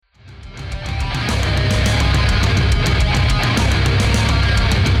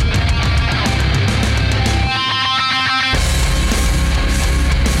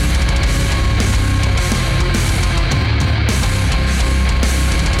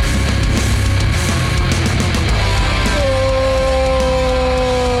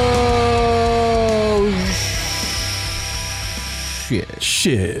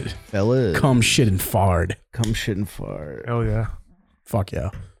Shit. Fellas. Come shit and fart. Come shit and fart. Hell yeah. Fuck yeah.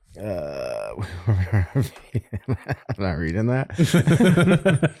 I'm not reading that.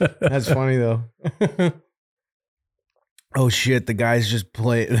 That's funny though. Oh shit, the guy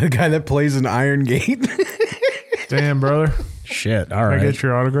that plays in Iron Gate. Damn, brother. Shit. All Can I right. get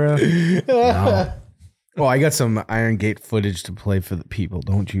your autograph? No. Well, I got some Iron Gate footage to play for the people.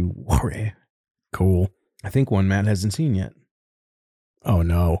 Don't you worry. Cool. I think one Matt hasn't seen yet. Oh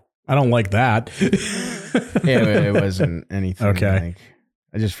no. I don't like that. Yeah, it wasn't anything. Okay. Like,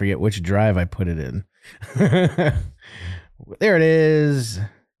 I just forget which drive I put it in. There it is.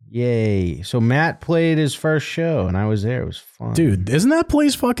 Yay. So Matt played his first show and I was there. It was fun. Dude, isn't that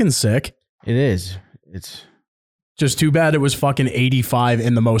place fucking sick? It is. It's Just too bad it was fucking 85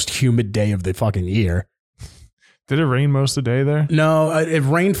 in the most humid day of the fucking year. Did it rain most of the day there? No, it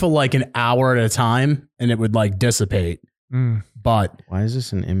rained for like an hour at a time and it would like dissipate. But why is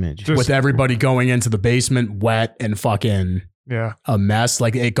this an image? Just- with everybody going into the basement wet and fucking Yeah. a mess,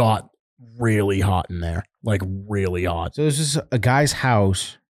 like it got really hot in there. Like really hot. So this is a guy's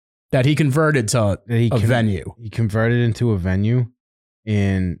house That he converted to that a venue. He converted into a venue,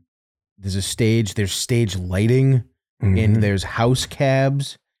 and there's a stage. There's stage lighting, and there's house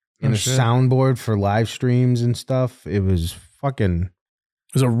cabs, and a soundboard for live streams and stuff. It was fucking.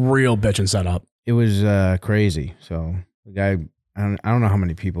 It was a real bitchin' setup. It was crazy. So the guy, I don't know how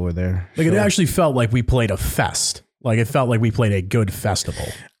many people were there. Like it So actually felt like we played a fest. Like it felt like we played a good festival.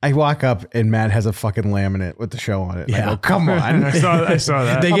 I walk up and Matt has a fucking laminate with the show on it. And I go, come on. I saw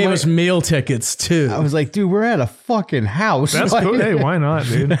that. They gave us meal tickets too. I was like, dude, we're at a fucking house. That's Like, cool. Hey, why not,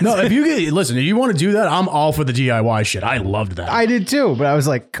 dude? No, if you get listen, if you want to do that, I'm all for the DIY shit. I loved that. I did too, but I was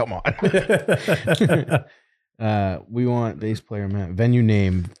like, come on. We want bass player Matt. Venue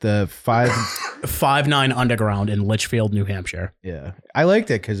name, the 5-9 Underground in Litchfield, New Hampshire. Yeah. I liked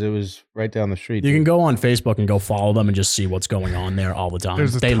it because it was right down the street. You can go on Facebook and go follow them and just see what's going on there all the time.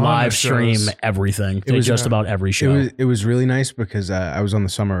 There's a They ton of live stream shows. everything. They was, just about every show. It was really nice because I was on the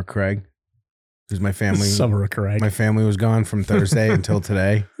Summer of Craig because my family Summer of Craig. my family was gone from Thursday until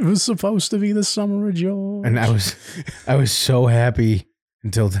today. It was supposed to be the Summer of George. And I was so happy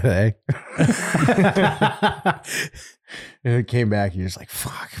until today. And it came back, you're just like,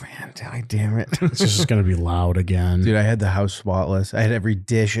 fuck, man, damn it. It's just going to be loud again. Dude, I had the house spotless. I had every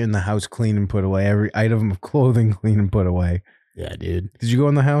dish in the house clean and put away, every item of clothing clean and put away. Yeah, dude. Did you go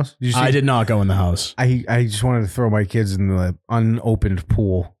in the house? Did you see? I did not go in the house. I just wanted to throw my kids in the unopened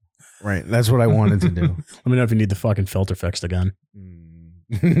pool. Right. That's what I wanted to do. Let me know if you need the fucking filter fixed again.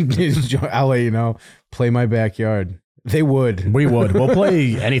 I'll let you know. Play my backyard. They would. We would. We'll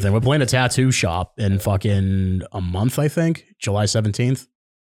play anything. We're playing a tattoo shop in fucking a month, I think. July 17th.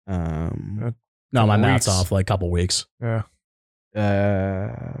 No, my math's off like a couple weeks. Yeah.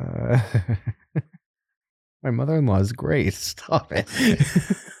 My mother-in-law's great. Stop it.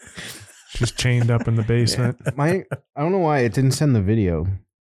 Just chained up in the basement. I don't know why it didn't send the video.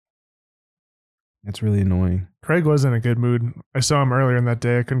 That's really annoying. Craig was in a good mood. I saw him earlier in that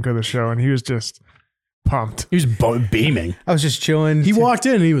day. I couldn't go to the show, and he was just pumped. He was beaming. I was just chilling. He walked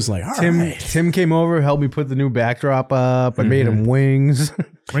in and he was like, all right. Tim came over, helped me put the new backdrop up. I made him wings.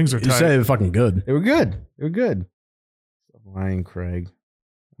 Wings are You tight. said they were fucking good. They were good. They were good. Stop lying, Craig.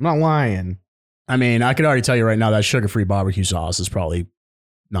 I'm not lying. I mean, I could already tell you right now that sugar-free barbecue sauce is probably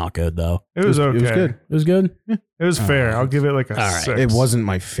not good, though. It was okay. It was good. It was good? It was fair. I'll give it like a All right. 6. It wasn't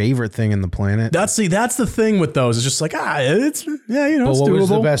my favorite thing in the planet. That's the thing with those. It's just like, it's, yeah, you know, But it's what doable. was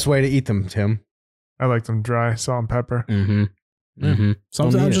the best way to eat them, Tim? I like them dry, salt and pepper. Mm-hmm. Mm-hmm. need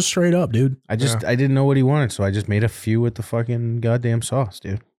Sometimes it. just straight up, dude. I didn't know what he wanted, so I just made a few with the fucking goddamn sauce,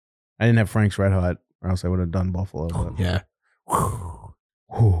 dude. I didn't have Frank's Red Hot, or else I would have done Buffalo. But. Yeah.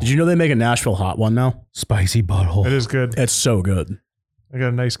 Did you know they make a Nashville hot one now? Spicy butthole. It is good. It's so good. I got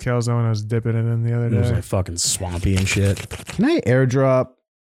a nice calzone. I was dipping it in the other It was day. like fucking swampy and shit. Can I airdrop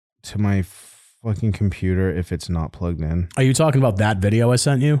to my fucking computer if it's not plugged in? Are you talking about that video I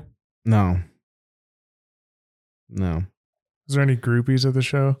sent you? No. Is there any groupies of the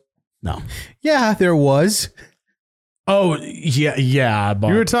show? No. Yeah, there was. Oh, yeah. But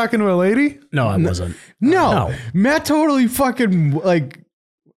You were talking to a lady? no, I wasn't. No. Matt totally fucking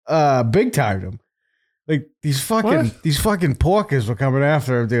big timed him. Like these fucking porkers were coming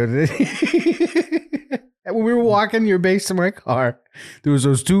after him, dude. And when we were walking your base to my car, there was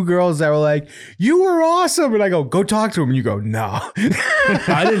those two girls that were like, "You were awesome," and I go talk to him, and you go, "No."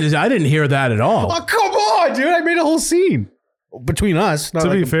 I didn't hear that at all. Oh, come on, dude! I made a whole scene between us. Not To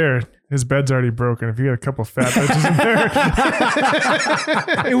like be fair, his bed's already broken. If you got a couple fat bitches in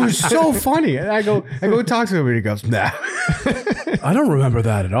there. it was so funny. And I go talk to him, and he goes, "Nah." I don't remember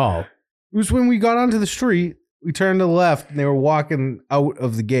that at all. It was when we got onto the street. We turned to the left, and they were walking out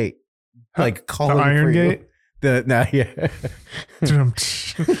of the gate, like calling the Iron for you. Gate.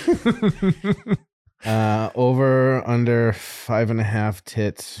 Over under 5.5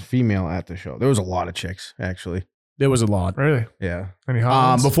 tits female at the show. There was a lot of chicks actually. There was a lot. Really? Yeah. Any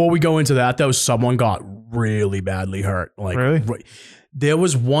hot ones? Before we go into that, though, someone got really badly hurt. Like, Really? There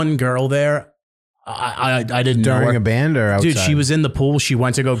was one girl there. I didn't know During her. a band or outside? Dude, she was in the pool. She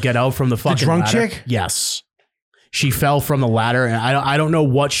went to go get out from the fucking drunk ladder. chick? Yes. She fell from the ladder, and I don't know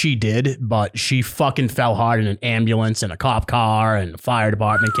what she did, but she fucking fell hard in an ambulance and a cop car, and the fire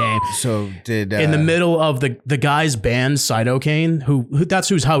department came. So did In the middle of the guy's band, Cytokane, who that's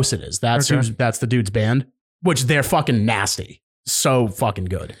whose house it is. That's the dude's band, which they're fucking nasty. So fucking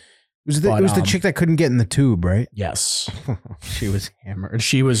good. it was the chick that couldn't get in the tube, right? Yes. She was hammered.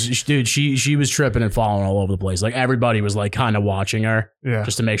 She was tripping and falling all over the place. Like everybody was like kind of watching her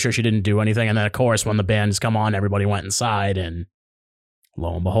just to make sure she didn't do anything. And then of course, when the bands come on, everybody went inside and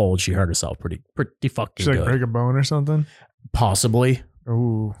lo and behold, she hurt herself pretty fucking She's like good. break a bone or something? Possibly.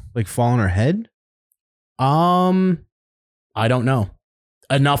 Ooh. Like fall on her head? I don't know.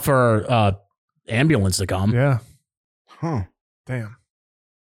 Enough for ambulance to come. Yeah. Huh. Damn.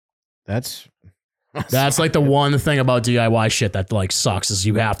 That's That's like the one thing about DIY shit that like sucks is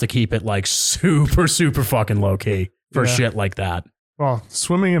you have to keep it like super fucking low key for shit like that. Well,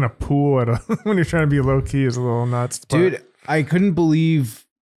 swimming in a pool when you're trying to be low key is a little nuts. Dude, I couldn't believe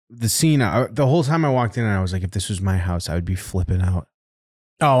the scene. The whole time I walked in, I was like, if this was my house, I would be flipping out.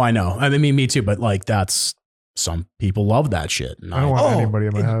 Oh, I know. I mean, me too. But like, that's some people love that shit. And I don't want anybody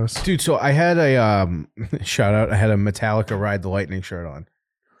in my house. Dude, so I had a shout out. I had a Metallica Ride the Lightning shirt on.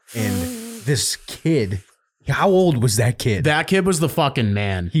 And this kid, how old was that kid? That kid was the fucking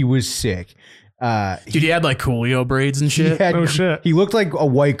man. He was sick. Dude, he had like Coolio braids and shit. Oh, shit. He looked like a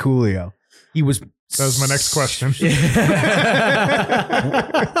white Coolio. He was. That was my next question.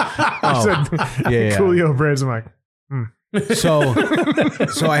 Oh. Yeah. Coolio braids. I'm like,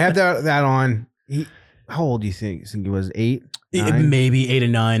 So I had that on. How old do you think? You think he was 8? 9? Maybe 8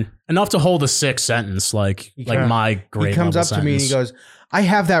 and 9. Enough to hold a 6 sentence, like my grade. He comes level up to me and he sentence. goes, I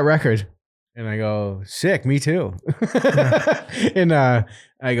have that record. And I go, sick, me too. And I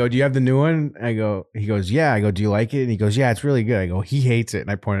go, do you have the new one? He goes, yeah. I go, do you like it? And he goes, yeah, it's really good. I go, he hates it. And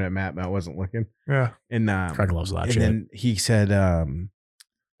I pointed at Matt. Matt wasn't looking. yeah. And Craig loves that and shit. then he said,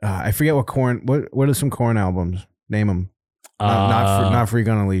 I forget what what are some Korn albums? Name them. Not Freak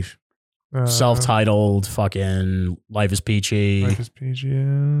on a Leash. Self-titled, fucking Life is Peachy. Life is PG.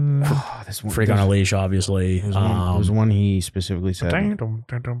 Oh, this one, Freak on a Leash, obviously. There was one he specifically said.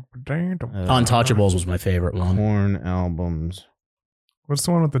 Untouchables was my favorite one. Korn albums. What's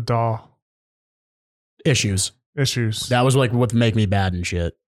the one with the doll? Issues. That was like what make me bad and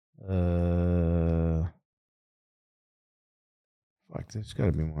shit. Fuck, there's got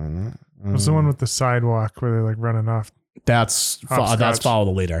to be more than that. What's the one with the sidewalk where they're like running off? That's Follow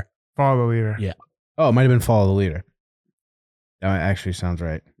the Leader. Follow the Leader. Yeah. Oh, it might have been Follow the Leader. That actually sounds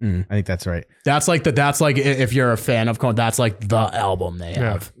right. Mm. I think that's right. That's like if you're a fan of Korn, that's like the album they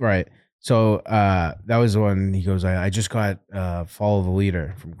have. Right. So that was the one he goes, I just got Follow the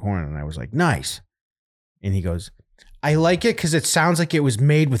Leader from Korn. And I was like, nice. And he goes, I like it because it sounds like it was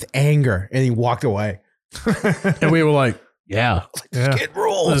made with anger. And he walked away. And we were like, yeah. This kid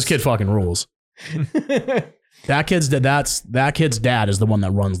rules. This kid fucking rules. That kid's dad is the one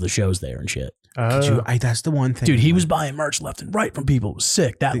that runs the shows there and shit. That's the one thing. Dude, he was buying merch left and right from people. It was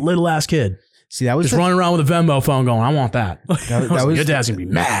sick. That little ass kid. See, that was just running around with a Venmo phone going, I want that. That was your dad's gonna be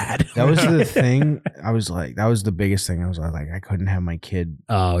mad. That was the thing. I was like, that was the biggest thing. I was like, I couldn't have my kid.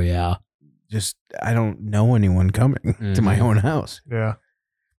 Oh yeah. I don't know anyone coming to my own house. Yeah.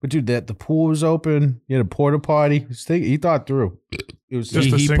 But dude, the pool was open. He had a porta potty. He thought through. It was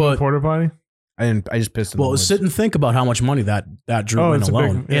Just a single porta potty? I just pissed him. Well, sit and think about how much money that drew in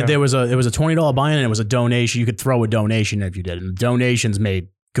alone. Big, yeah. It was a $20 buy-in and it was a donation. You could throw a donation if you did. And donations made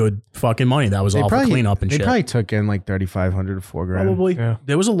good fucking money. That was all for cleanup and shit. They probably took in like $3,500 to $4,000. Probably. Yeah.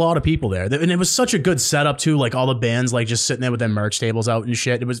 There was a lot of people there. And it was such a good setup too. Like all the bands like just sitting there with their merch tables out and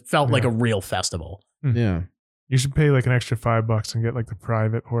shit. It felt like a real festival. Yeah. You should pay like an extra $5 and get like the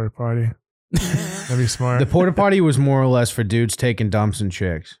private porta potty. That'd be smart. The porta potty was more or less for dudes taking dumps and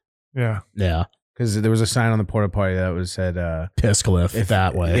chicks. Yeah. Yeah. Because there was a sign on the porta potty that was said Piss cliff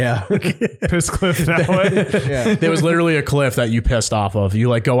that way. Yeah. Piss cliff that way. Yeah. There was literally a cliff that you pissed off of. You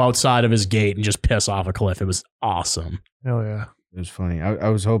like go outside of his gate and just piss off a cliff. It was awesome. Hell yeah. It was funny. I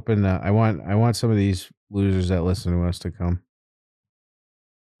was hoping I want some of these losers that listen to us to come.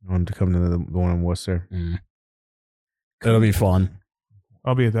 I want them to come to the one in Worcester. Mm. It'll be fun.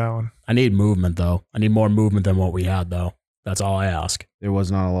 I'll be at that one. I need movement, though. I need more movement than what we had, though. That's all I ask. There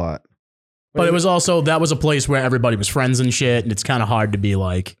was not a lot. But it was also, that was a place where everybody was friends and shit, and it's kind of hard to be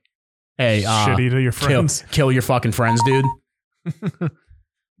like, hey, shitty to your friends. Kill your fucking friends, dude.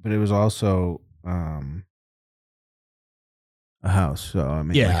 But it was also a house. So, I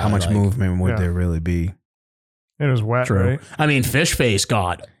mean, like, how much movement would there really be? It was wet, right? I mean, Fish Face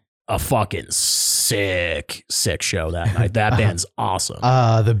got a fucking sick show that night. That band's awesome.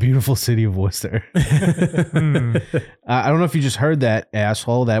 The beautiful city of Worcester. I don't know if you just heard that,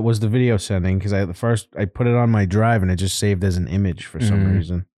 asshole. That was the video sending, because I put it on my drive and it just saved as an image for some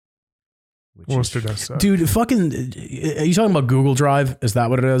reason. Worcester does suck. Dude, fucking, are you talking about Google Drive? Is that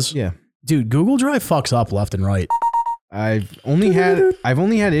what it is? Yeah. Dude, Google Drive fucks up left and right. I've only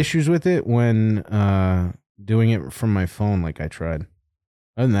had issues with it when doing it from my phone, like I tried.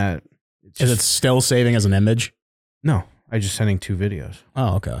 Other than that, is it still saving as an image? No, I just sending 2 videos.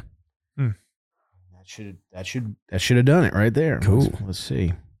 Oh, okay. That should have done it right there. Cool. Let's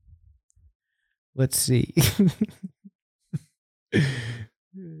see.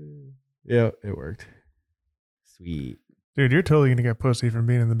 Yeah, it worked. Sweet. Dude, you're totally gonna get pussy from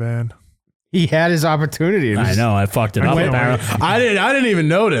being in the band. He had his opportunity. I know. I fucked it up. I didn't even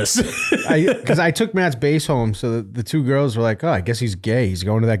notice. Because I took Matt's bass home, so the 2 girls were like, "Oh, I guess he's gay. He's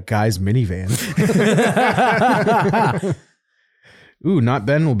going to that guy's minivan." Ooh, Not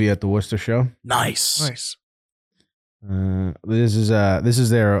Ben will be at the Worcester show. Nice. This is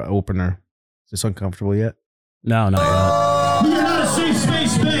their opener. Is this uncomfortable yet? No, not yet. We are not a safe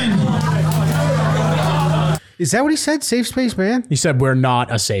space band. Is that what he said? Safe space band? He said we're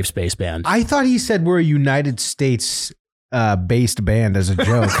not a safe space band. I thought he said we're a United States based band as a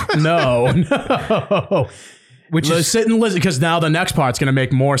joke. No. Sit and listen, because now the next part's going to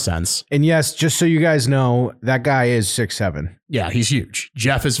make more sense. And yes, just so you guys know, that guy is 6'7". Yeah, he's huge.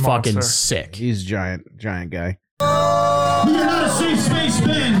 Jeff is fucking sick. He's a giant guy. We are not a safe space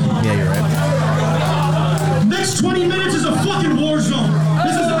band. Yeah, you're right. Next 20 minutes is a fucking war zone.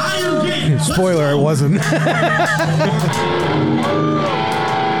 This is Iron Gate. Spoiler, it wasn't.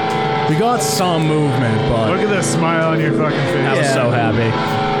 We got some movement, but Look at the smile on your fucking face. I was so happy.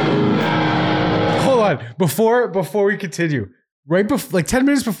 Hold on. Before we continue, right before, like 10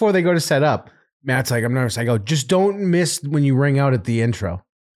 minutes before they go to set up, Matt's like, I'm nervous. I go, just don't miss when you ring out at the intro.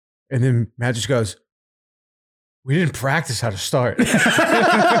 And then Matt just goes, we didn't practice how to start.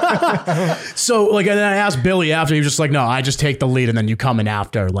 So, like, and then I asked Billy after, he was just like, no, I just take the lead and then you come in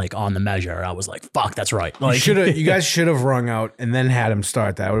after, like, on the measure. I was like, fuck, that's right. Like, you guys should have rung out and then had him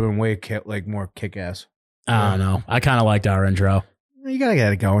start. That would have been way more kick-ass. I don't know. I kind of liked our intro. You gotta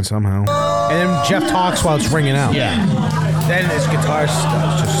get it going somehow. And then Jeff talks while it's ringing out. Yeah. Then his guitar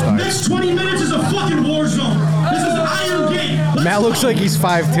just starts. Next 20 minutes is a fucking war zone. This is Iron Gate. Matt looks like he's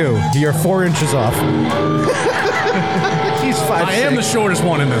 5'2". You're 4 inches off. He's 5'6". I am the shortest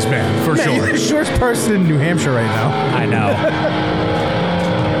one in this band, for sure. You're the shortest person in New Hampshire right now. I know.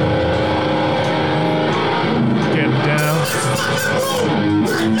 Getting down.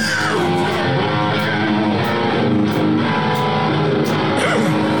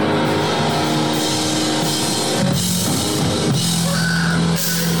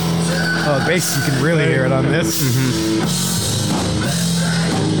 Oh, bass, you can really hear it on this.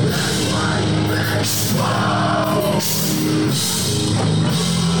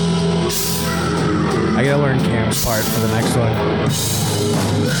 I gotta learn Cam's part for the next one.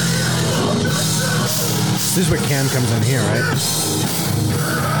 This is where Cam comes in here, right?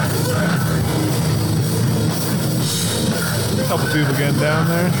 A couple people getting down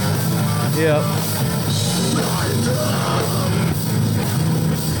there. Yep.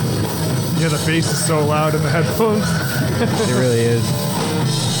 Yeah, the bass is so loud in the headphones. It really is.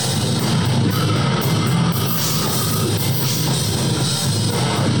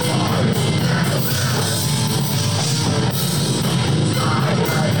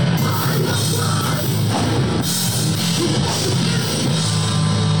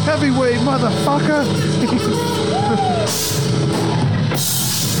 Heavyweight, motherfucker.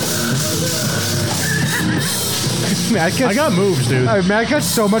 I got moves, dude. Matt got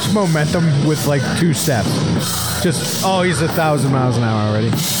so much momentum with like 2 steps. Just, oh, he's 1,000 miles an hour already.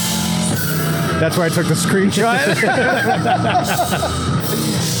 That's why I took the screenshot.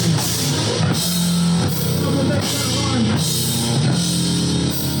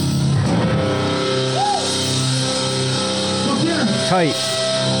 Tight.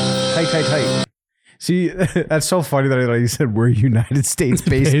 See, that's so funny that you said we're a United States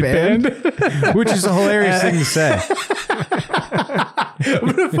based band, which is a hilarious thing to say.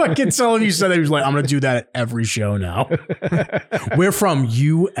 I'm gonna fucking tell him you said that. He was like, I'm gonna do that at every show now. We're from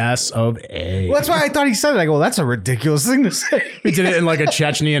US of A. Well, that's why I thought he said it. I go, well, that's a ridiculous thing to say. We did it in like a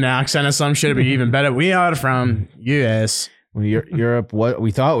Chechnyan accent or some shit. It'd be even better. We are from US. Well, Europe, what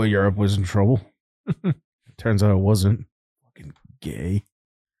we thought Europe was in trouble. Turns out it wasn't. Fucking gay.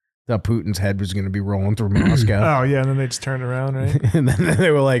 Thought Putin's head was going to be rolling through Moscow. Oh, yeah. And then they just turned around, right? And then they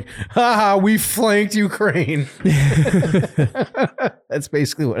were like, haha, we flanked Ukraine. That's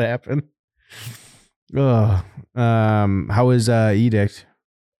basically what happened. How was Edict?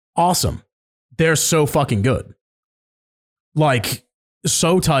 Awesome. They're so fucking good. Like,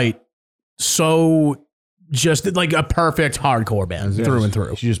 so tight. So just like a perfect hardcore band through and through.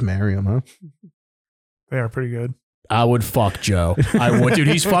 You just marry him, huh? They are pretty good. I would fuck Joe. I would, dude.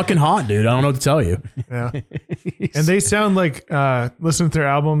 He's fucking hot, dude. I don't know what to tell you. Yeah. And they sound like, listening to their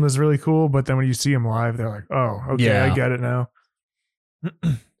album is really cool, but then when you see them live, they're like, oh, okay, Yeah. I get it now.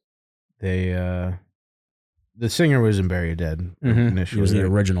 The singer was in Bury Your Dead He initially. was the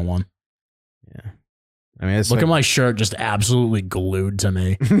original one. Yeah. I mean, it's Look at my shirt, just absolutely glued to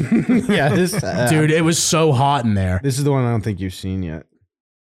me. yeah, this Dude, it was so hot in there. This is the one I don't think you've seen yet.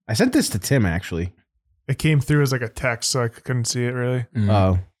 I sent this to Tim, actually. It came through as like a text, so I couldn't see it really.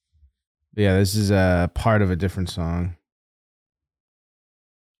 Oh. Yeah, this is a part of a different song.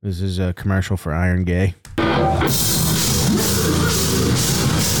 This is a commercial for Iron Gay.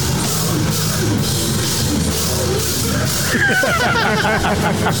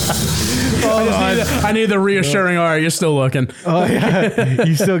 I need the reassuring, all right, you're still looking. Oh, yeah.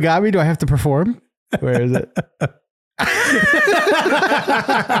 You still got me? Do I have to perform? Where is it?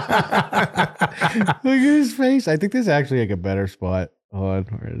 Look at his face. I think this is actually like a better spot. Hold on.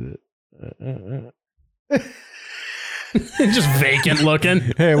 Where is it? Just vacant looking.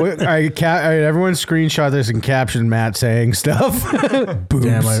 Hey, all right, everyone screenshot this and caption Matt saying stuff. Boobs.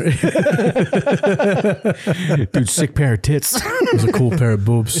 Damn, Dude, sick pair of tits. It was a cool pair of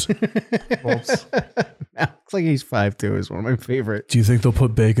boobs. Looks like he's 5'2". Is one of my favorite. Do you think they'll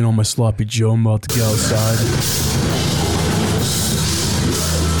put bacon on my sloppy Joe? I'm about to get outside.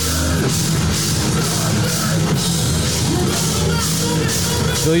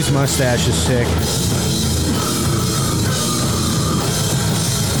 Billy's mustache is sick.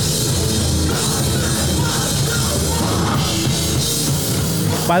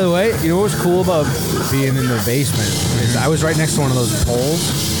 By the way, you know what was cool about being in the basement is I was right next to one of those poles.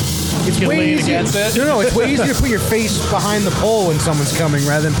 It's way easier. No, it's way easier to put your face behind the pole when someone's coming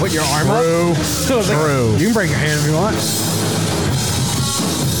rather than put your arm up. So it's like, you can break your hand if you want.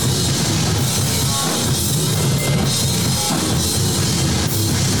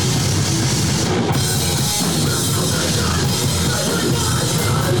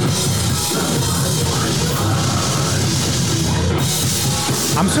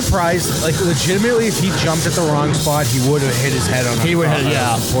 I'm surprised, like legitimately, if he jumped at the wrong spot, he would have hit his head on a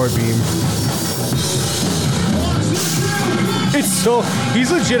support beam. It's so,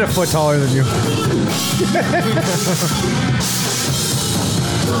 he's legit a foot taller than you.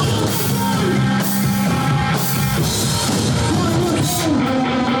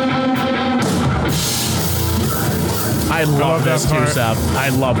 I love this two-step. I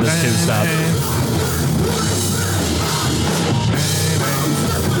love this two-step.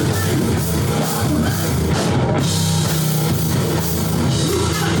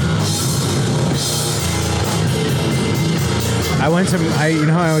 You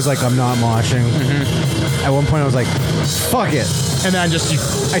know how I was like, I'm not moshing? At one point I was like, fuck it. And then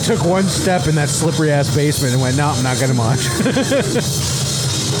I took one step in that slippery ass basement and went, no, I'm not going to mosh.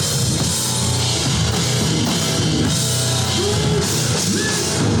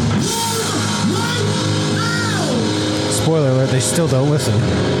 Spoiler alert, they still don't listen.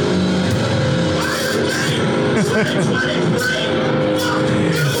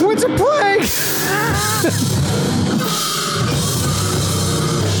 What's a plague?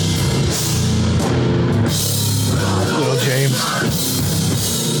 Little James.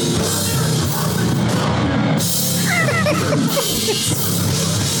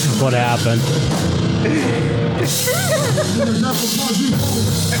 What happened?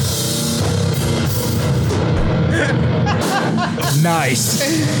 Nice.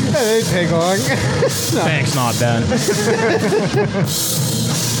 That didn't take long. Thanks, not Ben.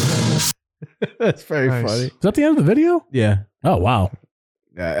 That's very funny. Is that the end of the video? Yeah. Oh, wow.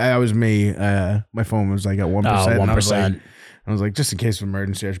 That was me. My phone was like at 1%. Oh, 1%. I was like, just in case of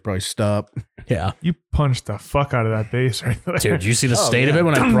emergency, I should probably stop. Yeah. You punched the fuck out of that bass right there. Dude, you see the state of it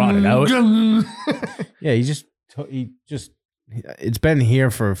when I brought it out? Yeah, he It's been here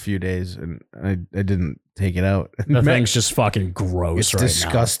for a few days, and I didn't take it out. The thing's just fucking gross. It's right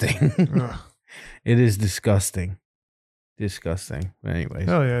disgusting. It is disgusting. Disgusting. Anyways.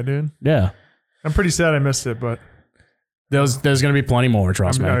 Hell yeah, dude. Yeah. I'm pretty sad I missed it, but There's going to be plenty more,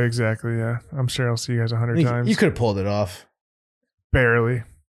 trust me. Exactly, yeah. I'm sure I'll see you guys 100 times. You could have pulled it off. Barely.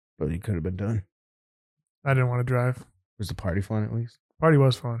 But you could have been done. I didn't want to drive. Was the party fun at least? Party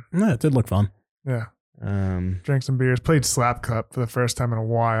was fun. Yeah, it did look fun. Yeah. Um, Drank some beers. Played Slap Cup for the first time in a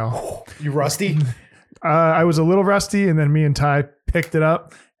while. You rusty? I was a little rusty, and then me and Ty picked it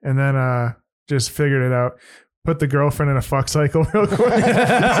up, and then just figured it out. Put the girlfriend in a fuck cycle real quick.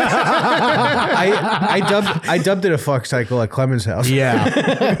 I dubbed it a fuck cycle at Clement's house. Yeah.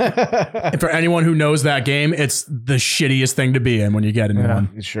 And for anyone who knows that game, it's the shittiest thing to be in when you get into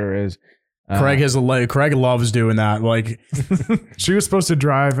one. It sure is. Craig loves doing that. Like, she was supposed to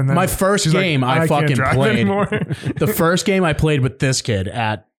drive, and then my first game like, I fucking played. The first game I played with this kid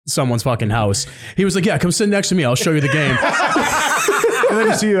at someone's fucking house. He was like, "Yeah, come sit next to me. I'll show you the game." And then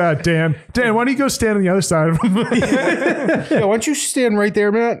you see Dan, why don't you go stand on the other side of him? Yeah, why don't you stand right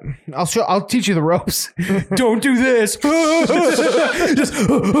there, Matt? I'll teach you the ropes. Don't do this. Just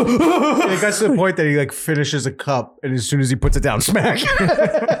it got to the point that he like finishes a cup, and as soon as he puts it down, smack.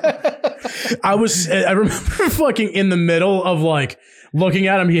 I remember fucking in the middle of like looking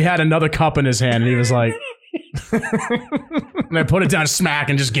at him. He had another cup in his hand, and he was like, and I put it down, smack,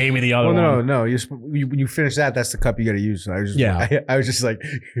 and just gave me the other one. No. When you finish that, that's the cup you got to use. So I was just, I was just like,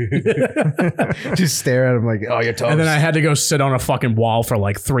 just stare at him like, oh, you're toast. And then I had to go sit on a fucking wall for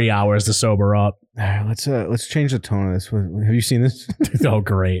like 3 hours to sober up. All right, let's change the tone of this. Have you seen this? Oh,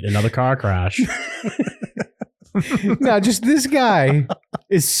 great! Another car crash. No, just this guy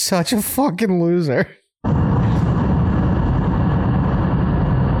is such a fucking loser.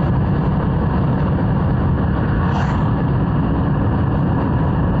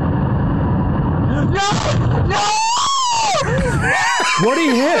 What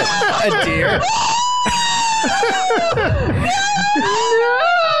did he hit? A deer.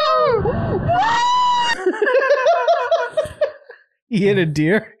 He hit a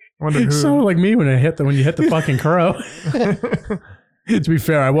deer. It sounded like me when you hit the fucking crow. To be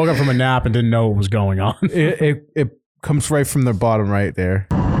fair, I woke up from a nap and didn't know what was going on. It comes right from the bottom right there.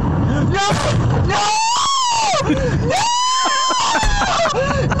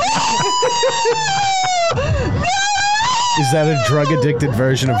 Is that a drug-addicted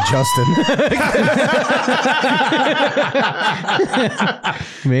version of Justin?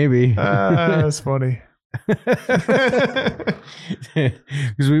 Maybe. That's funny. Because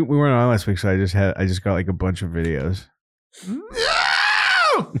we weren't on last week, so I just got like a bunch of videos.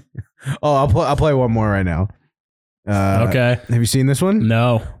 No! I'll play one more right now. Okay. Have you seen this one?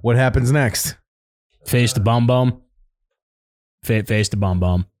 No. What happens next? Face the bum bum. Face the bum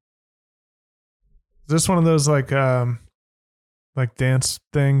bum. Is this one of those like dance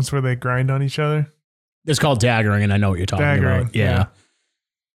things where they grind on each other? It's called daggering, and I know what you're talking about. Yeah.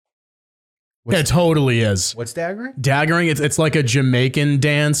 It totally is. What's daggering? Daggering, it's like a Jamaican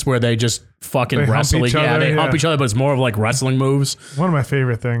dance where they just fucking wrestle. They hump each other, but it's more of like wrestling moves. One of my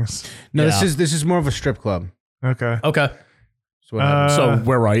favorite things. No, this is more of a strip club. Okay. So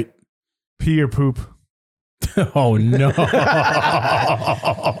we're right. Pee or poop? Oh no.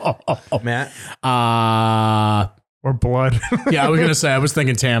 Matt? Or blood. Yeah, I was gonna say, I was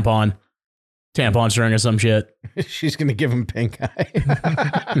thinking tampon string or some shit. She's gonna give him pink eye.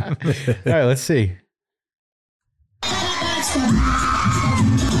 All right, let's see.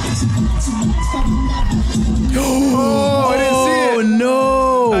 Oh, I didn't see it.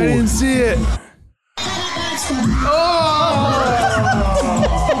 No, I didn't see it.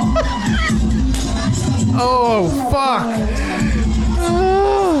 Oh, fuck.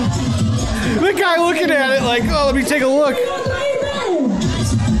 The guy looking at it like, oh, let me take a look.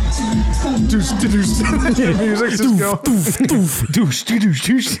 The music's just going.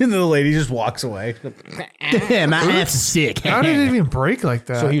 And the lady just walks away. Yeah, my ass is sick. How did it even break like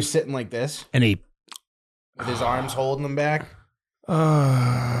that? So he was sitting like this, And he, with his arms holding him back.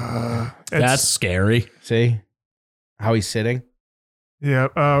 that's scary. See how he's sitting? Yeah.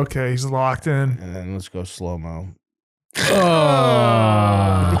 Oh, okay. He's locked in. And then let's go slow-mo.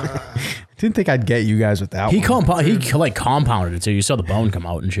 Oh. Didn't think I'd get you guys with that He one. he like compounded it too. You saw the bone come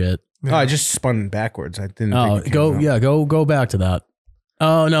out and shit. Oh, I just spun backwards. I didn't. Oh, think it came out. go back to that.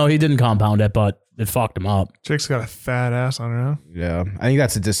 Oh no, he didn't compound it, but it fucked him up. Chick's got a fat ass on her. Huh? Yeah, I think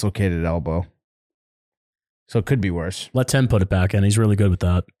that's a dislocated elbow. So it could be worse. Let Tim put it back in. He's really good with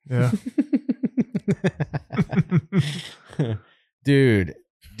that. Yeah. Dude,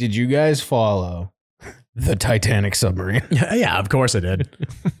 did you guys follow The Titanic submarine. Yeah, of course it did.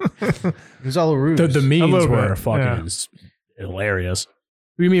 It was all a ruse. The memes were bit, fucking hilarious. What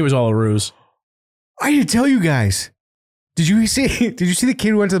do you mean it was all a ruse? I need to tell you guys. Did you see the kid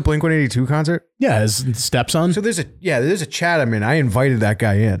who went to the Blink-182 concert? Yeah, his stepson. So there's a chat I'm in. I invited that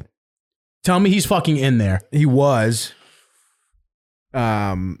guy in. Tell me he's fucking in there. He was.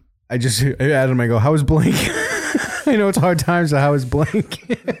 I added him. I go, how was Blink? I know it's hard times, so how was Blink?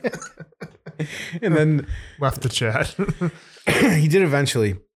 And then left the chat. he did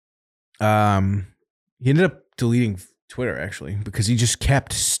eventually. He ended up deleting Twitter actually because he just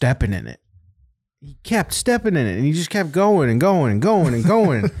kept stepping in it. He kept stepping in it, and he just kept going and going and going and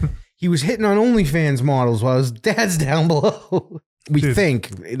going. He was hitting on OnlyFans models while his dad's down below. We think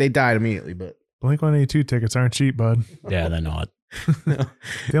they died immediately, but Blink-182 tickets aren't cheap, bud. Yeah, they're not. no.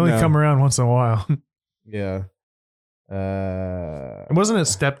 They only come around once in a while. Yeah. Wasn't it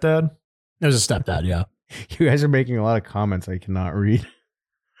stepdad? It was a stepdad, yeah. You guys are making a lot of comments I cannot read.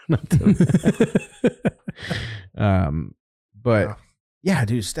 But yeah,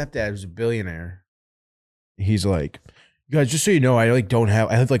 dude, stepdad was a billionaire. He's like, you guys, just so you know, I have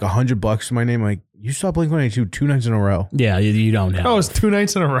like $100 to my name. Like, you saw Blink-182 2 nights in a row. Yeah, you don't have. Oh, it's 2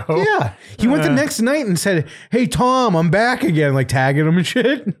 nights in a row. Yeah, he went the next night and said, "Hey Tom, I'm back again." Like tagging him and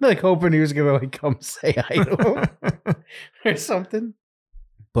shit, like hoping he was gonna like come say hi to him or something.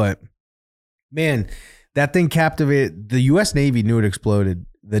 But man, that thing captivated. The U.S. Navy knew it exploded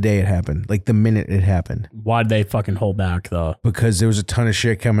the day it happened, like the minute it happened. Why'd they fucking hold back though? Because there was a ton of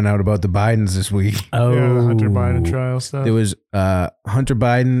shit coming out about the Bidens this week. Oh, Yeah, the Hunter Biden trial stuff. There was Hunter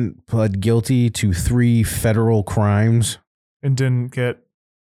Biden pled guilty to 3 federal crimes. And didn't get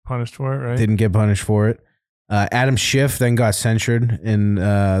punished for it, right? Didn't get punished for it. Adam Schiff then got censured in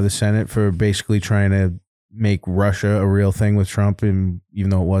the Senate for basically trying to make Russia a real thing with Trump, and even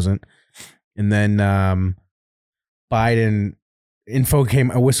though it wasn't. And then Biden... a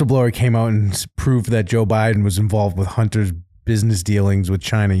whistleblower came out and proved that Joe Biden was involved with Hunter's business dealings with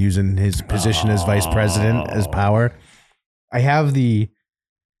China using his position as vice president as power. I have the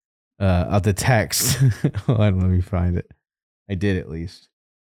text. Hold on, let me find it. I did at least.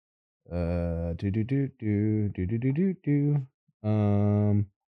 Is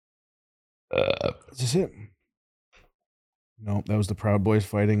this it? No, that was the Proud Boys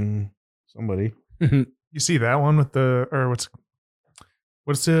fighting somebody. You see that one with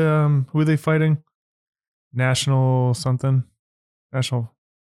what's the who are they fighting? National something? National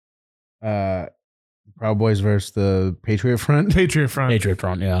Proud Boys versus the Patriot Front. Patriot Front. Patriot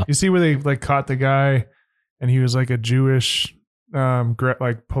Front, yeah. You see where they like caught the guy and he was like a Jewish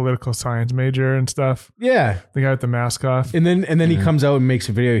like political science major and stuff. Yeah. The guy with the mask off. And then he comes out and makes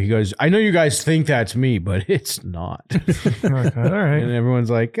a video. He goes, "I know you guys think that's me, but it's not." Okay, all right. And everyone's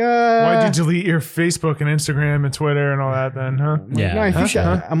like, Why'd you delete your Facebook and Instagram and Twitter and all that then, huh? Yeah. No,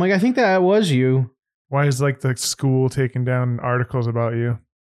 I'm like, I think that was you. Why is like the school taking down articles about you?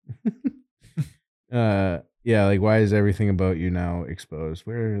 Yeah, like why is everything about you now exposed?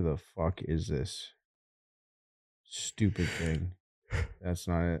 Where the fuck is this stupid thing? That's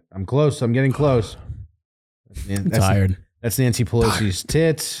not it. I'm close. I'm getting close. I'm tired. That's Nancy Pelosi's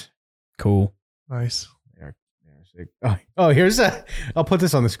tits. Cool. Nice. Oh, here's I'll put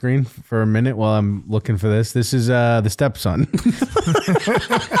this on the screen for a minute while I'm looking for this. This is the stepson.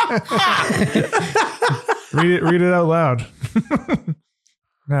 Read it out loud.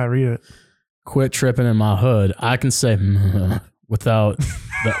 Nah, read it. Quit tripping in my hood. I can say without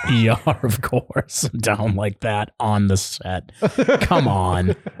the ER, of course. Down like that on the set. Come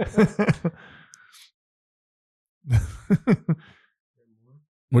on.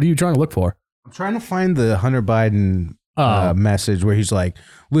 What are you trying to look for? I'm trying to find the Hunter Biden message where he's like,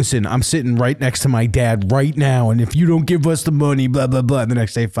 "Listen, I'm sitting right next to my dad right now, and if you don't give us the money, blah blah blah." And the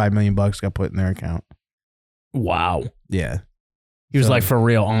next day, $5 million got put in their account. Wow. Yeah, he was like, for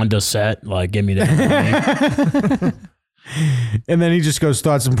real, on the set, like, give me that money. And then he just goes,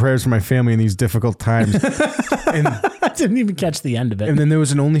 "Thoughts and prayers for my family in these difficult times." And I didn't even catch the end of it. And then there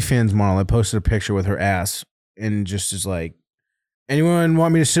was an OnlyFans model. I posted a picture with her ass and just is like, "Anyone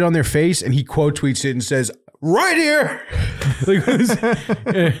want me to sit on their face?" And he quote tweets it and says, "Right here." Like,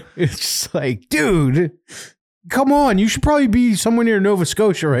 it's just like, dude, come on. You should probably be somewhere near Nova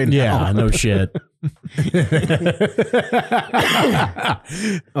Scotia right now. Yeah, no shit.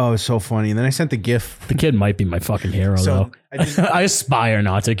 Oh, it's so funny. And then I sent the GIF. The kid might be my fucking hero, though. I aspire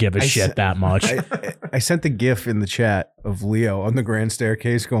not to give a shit that much. I sent the GIF in the chat of Leo on the grand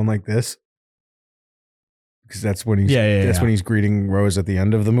staircase going like this. Because that's when he's when he's greeting Rose at the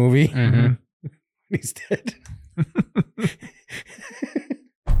end of the movie. Mm-hmm. He's dead.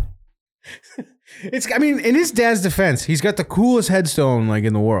 I mean, in his dad's defense, he's got the coolest headstone like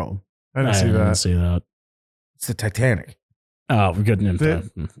in the world. I didn't see that. It's the Titanic. Oh, we're good.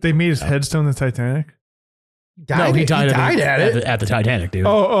 They made his headstone the Titanic? He died at the Titanic, dude.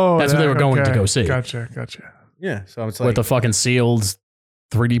 Oh, that's what they were going to go see. Gotcha. Yeah, so it's like with the fucking sealed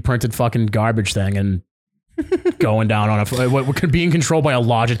 3D printed fucking garbage thing and going down on what being controlled by a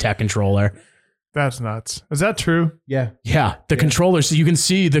Logitech controller. That's nuts. Is that true? Yeah. The controller. So you can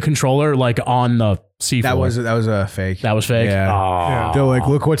see the controller like on the seafloor. That was a fake. That was fake. Yeah. They're like,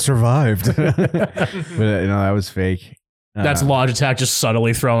 look what survived. But that was fake. That's Logitech just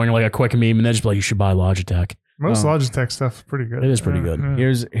subtly throwing like a quick meme, and then just be like, you should buy Logitech. Most Logitech stuff is pretty good. It is pretty good.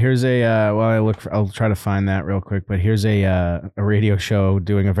 Here's a I'll try to find that real quick, but here's a radio show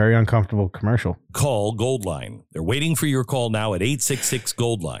doing a very uncomfortable commercial. Call Goldline. They're waiting for your call now at 866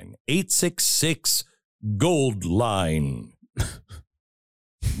 Goldline. 866 Goldline.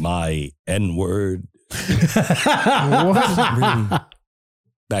 My N-word. Really?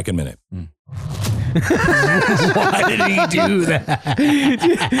 Back in a minute. Why did he do that?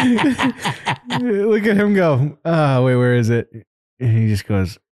 Look at him go. Wait, where is it? And he just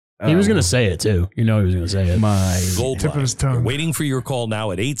goes. He was gonna say it too. You know he was gonna say it. My tip of his tongue. They're waiting for your call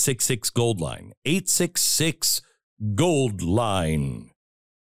now at 866 Goldline. 866 Goldline.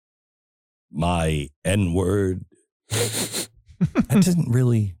 My N-word. That didn't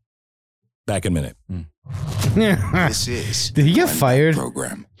really. Back in a minute. This is Did he get fired?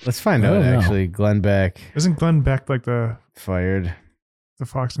 Program. Let's find out. Actually, Glenn Beck. Isn't Glenn Beck like the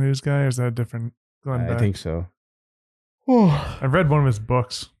Fox News guy, or is that a different Glenn Beck? I think so. I've read one of his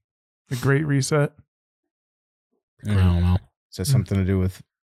books, The Great Reset. I don't know. Is that something to do with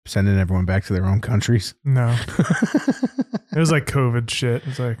sending everyone back to their own countries? No. It was like COVID shit.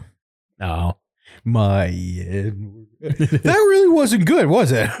 It's like, no. That really wasn't good,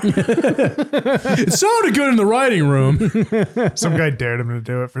 was it? It sounded good in the writing room. some guy dared him to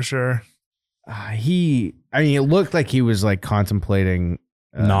do it for sure. It looked like he was like contemplating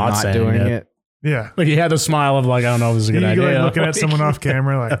not doing it. Yeah. Like he had the smile of like, I don't know if this is a good idea. Like looking at someone off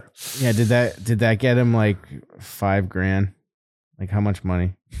camera like. Yeah, did that get him like $5,000? Like how much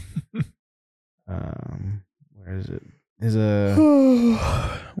money? Where is it? There's a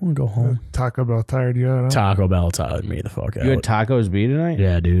I want to go home. Taco Bell tired you out, huh? Taco Bell tired me the fuck out. You had tacos B tonight?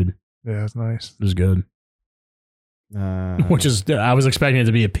 Yeah, dude. Yeah, it's nice. It was good. Which is, I was expecting it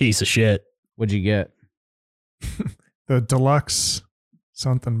to be a piece of shit. What'd you get? The deluxe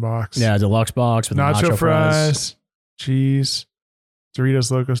something box. Yeah, deluxe box with nacho fries, cheese,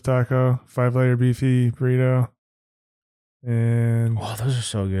 Doritos Locos Taco, 5-layer beefy burrito, and those are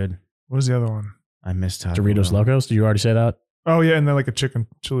so good. What was the other one? I missed Taco Doritos Bell. Locos. Did you already say that? Oh yeah, and then like a chicken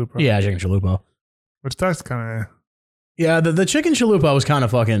chalupa. Yeah, chicken chalupa. Which that's kind of. Yeah, the chicken chalupa I was kind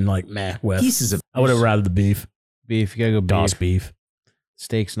of fucking like meh with. Pieces of. I would have rather the beef. Beef, you gotta go DOS beef.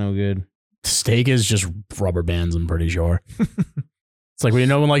 Steak's no good. Steak is just rubber bands, I'm pretty sure. It's like, when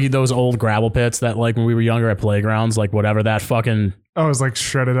like those old gravel pits that like when we were younger at playgrounds, like whatever that fucking. Oh, it was like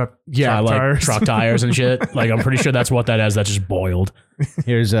shredded up. Yeah, truck like tires. truck tires and shit. Like I'm pretty sure that's what that is. That's just boiled.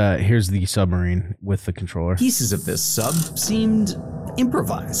 Here's the submarine with the controller. Pieces of this sub seemed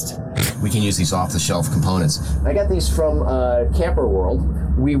improvised. We can use these off-the-shelf components. I got these from Camper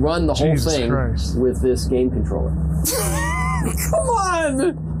World. We run the whole Jesus thing Christ. with this game controller. Come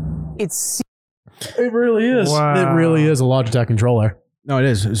on! It's It really is. Wow. It really is a Logitech controller. No, it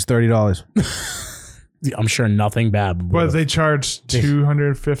is. It's $30. I'm sure nothing bad. But they charge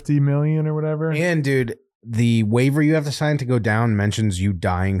 $250 million or whatever. And dude, the waiver you have to sign to go down mentions you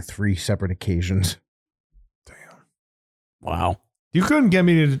dying 3 separate occasions. Wow. You couldn't get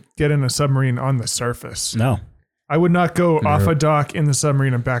me to get in a submarine on the surface. No. I would not go off a dock in the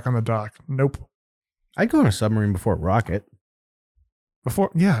submarine and back on the dock. Nope. I'd go on a submarine before a rocket.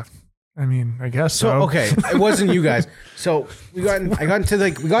 Yeah. I mean, I guess so. Okay, it wasn't you guys. So I'd go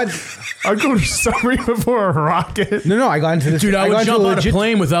to a submarine before a rocket. No, I got into this. Dude, I would got jump into out of a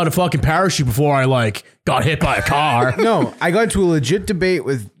plane without a fucking parachute before I like got hit by a car. No, I got into a legit debate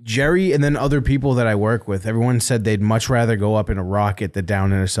with Jerry and then other people that I work with. Everyone said they'd much rather go up in a rocket than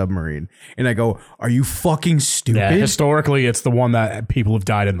down in a submarine. And I go, are you fucking stupid? Yeah, historically, it's the one that people have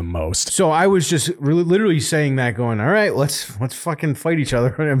died in the most. So I was just literally saying that, going, all right, let's fucking fight each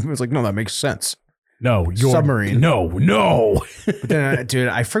other. And I was like, no, that makes sense. No, you're submarine. No. But then, dude,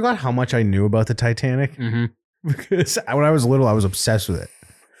 I forgot how much I knew about the Titanic. Mm-hmm. Because when I was little, I was obsessed with it.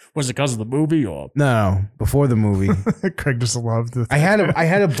 Was it because of the movie or? No, before the movie. Craig just loved it. I had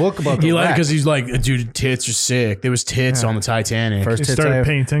a book about the He liked wreck. because he's like, dude, tits are sick. There was tits on the Titanic. First He tits started I-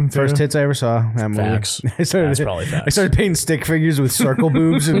 painting. Too. First hits I ever saw. That movie. Facts. That's probably facts. I started painting stick figures with circle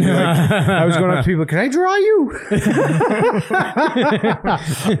boobs, and like, I was going up to people. Can I draw you?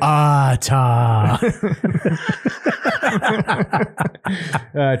 Ta.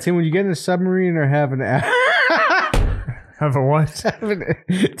 Tim, would you get in a submarine or have an? Have a what?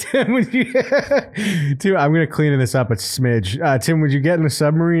 Tim, would you? Tim, I'm gonna clean this up a smidge. Tim, would you get in a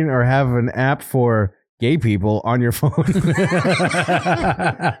submarine or have an app for gay people on your phone?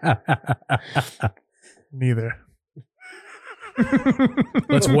 Neither.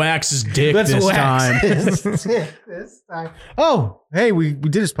 Let's wax his dick this time. This time. Oh, hey, we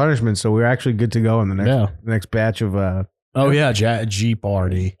did his punishment, so we're actually good to go on the next batch of. Oh yeah, G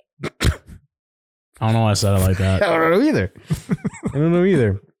party. I don't know why I said it like that. I don't know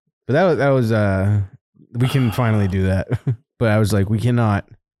either. But that was we can finally do that. But I was like, we cannot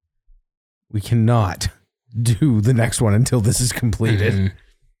do the next one until this is completed. Mm-hmm.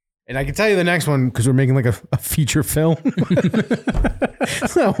 And I can tell you the next one because we're making like a feature film. Which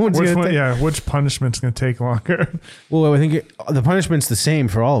punishment's gonna take longer? Well, I think the punishment's the same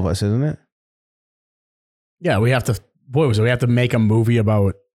for all of us, isn't it? Yeah, we have to. So we have to make a movie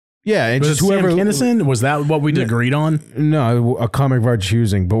about. Yeah, it's Was just it whoever. Sam Kinison? Was that what we agreed on? No, a comic of our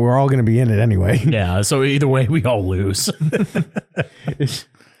choosing, but we're all going to be in it anyway. Yeah. So either way, we all lose.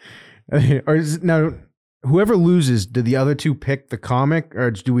 Now, whoever loses, do the other two pick the comic, or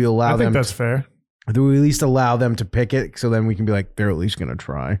do we allow them? I think that's fair. Do we at least allow them to pick it, so then we can be like, they're at least going to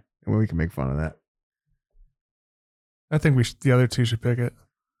try, and we can make fun of that. I think the other two should pick it.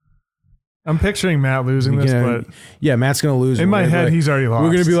 I'm picturing Matt losing this, but yeah, Matt's going to lose. In my head, like, he's already lost.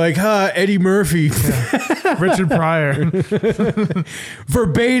 We're going to be like, Eddie Murphy. Yeah. Richard Pryor.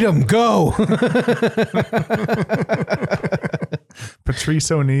 Verbatim, go.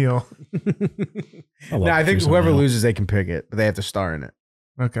 Patrice O'Neill. I think whoever loses, they can pick it, but they have to star in it.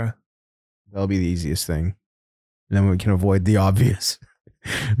 Okay. That'll be the easiest thing. And then we can avoid the obvious.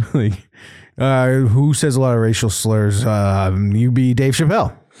 Like, who says a lot of racial slurs? You be Dave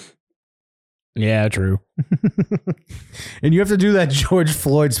Chappelle. Yeah, true. And you have to do that George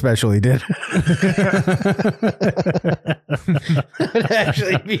Floyd special he did. That would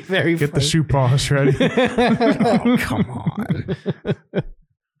actually be very Get funny. the shoe polish ready. Oh, come on.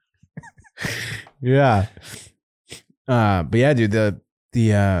 Yeah. But yeah, dude, the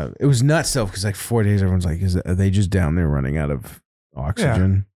it was nuts though, because like 4 days everyone's like, are they just down there running out of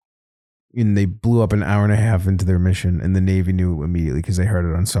oxygen? Yeah. And they blew up an hour and a half into their mission, and the Navy knew immediately because they heard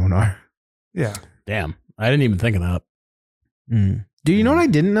it on sonar. Yeah. Damn. I didn't even think of that. Do you know what I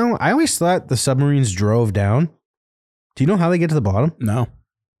didn't know? I always thought the submarines drove down. Do you know how they get to the bottom? No.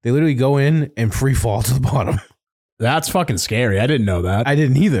 They literally go in and free fall to the bottom. That's fucking scary. I didn't know that. I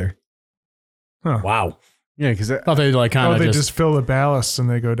didn't either. Huh. Wow. Yeah, because I thought they'd like kind of they just fill the ballast and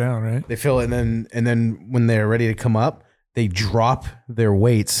they go down, right? they fill it, and then when they're ready to come up, they drop their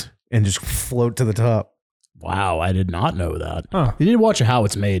weights and just float to the top. Wow, I did not know that. Huh. You need to watch How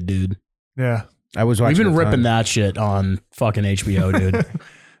It's Made, dude. Yeah. I was watching. We've been it ripping time. that shit on fucking HBO, dude.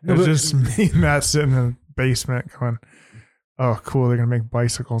 It was just me and Matt sitting in the basement going, oh, cool. They're going to make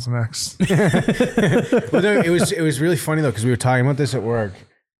bicycles next. Well, no, it was really funny though, because we were talking about this at work,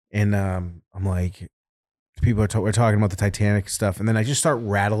 and I'm like, we're talking about the Titanic stuff, and then I just start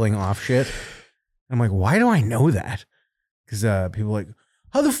rattling off shit. I'm like, why do I know that? Because people are like,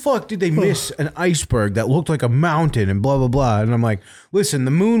 how the fuck did they miss an iceberg that looked like a mountain and blah, blah, blah. And I'm like, listen,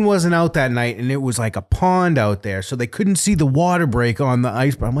 the moon wasn't out that night and it was like a pond out there. So they couldn't see the water break on the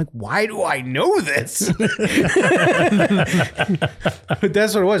iceberg. I'm like, why do I know this? But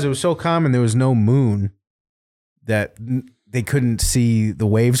that's what it was. It was so common. There was no moon that they couldn't see the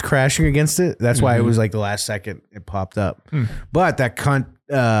waves crashing against it. That's why it was like the last second it popped up. But that cunt,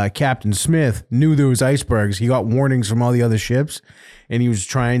 Captain Smith knew there was icebergs. He got warnings from all the other ships, and he was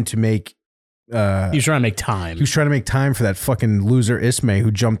trying to make He was trying to make time. he was trying to make time for that fucking loser Ismay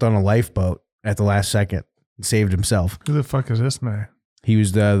who jumped on a lifeboat at the last second and saved himself. Who the fuck is this man? He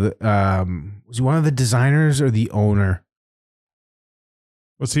was was he one of the designers or the owner?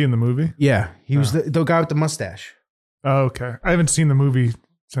 Was he in the movie? Yeah, he was the guy with the mustache. Oh, okay. I haven't seen the movie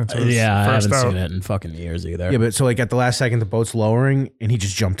since it was Yeah, I first haven't out. seen it in fucking years either. Yeah, but so like at the last second, the boat's lowering, and he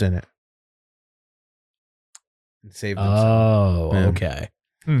just jumped in it and saved himself. Oh, Yeah. okay.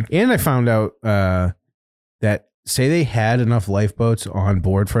 And I found out that say they had enough lifeboats on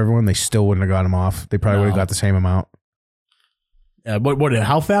board for everyone, they still wouldn't have got them off. They probably would have got the same amount.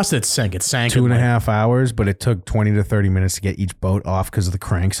 How fast did it sink? It sank 2.5 hours, but it took 20 to 30 minutes to get each boat off because of the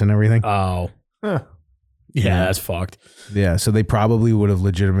cranks and everything. Oh. Huh. Yeah, that's fucked. Yeah, so they probably would have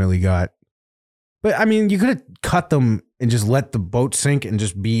legitimately got... But, I mean, you could have cut them and just let the boat sink and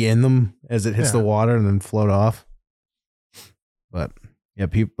just be in them as it hits the water and then float off. But, yeah,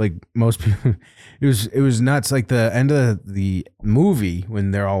 people, like, most people... It was nuts. Like, the end of the movie,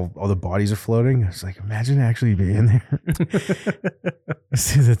 when they're all the bodies are floating, it's like, imagine actually being there.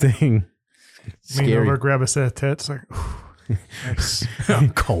 This is the thing. Lean over, grab a set of tits, like... Nice. I'm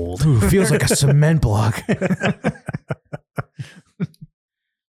cold. Ooh, feels like a cement block.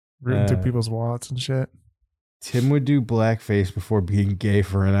 Rooting through people's wallets and shit. Tim would do blackface before being gay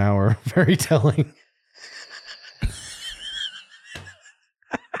for an hour. Very telling.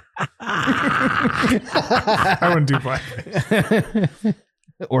 I wouldn't do blackface.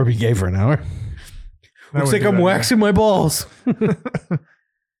 Or be gay for an hour. Looks like I'm waxing my balls.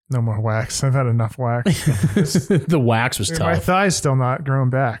 No more wax. I've had enough wax. The wax was tough. My thigh's still not growing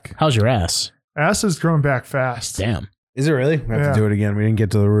back. How's your ass? Ass is growing back fast. Damn. Is it really? We have to do it again. We didn't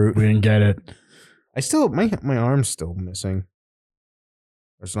get to the root. We didn't get it. I still, my arm's still missing.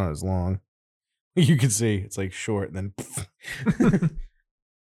 It's not as long. You can see it's like short and then.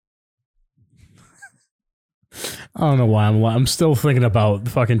 I don't know why I'm still thinking about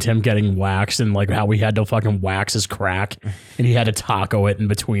fucking Tim getting waxed and like how we had to fucking wax his crack and he had to taco it in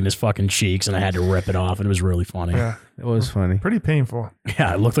between his fucking cheeks and I had to rip it off and it was really funny. Yeah, it was funny. Pretty painful.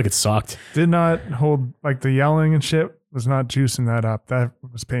 Yeah, it looked like it sucked. Did not hold, like, the yelling and shit was not juicing that up. That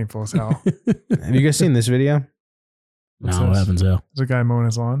was painful as hell. Have you guys seen this video? No, what happens there? There's a guy mowing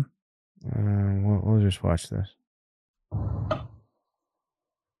his lawn. We'll just watch this.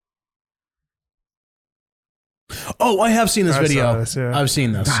 Oh, I have seen this video. This, yeah. I've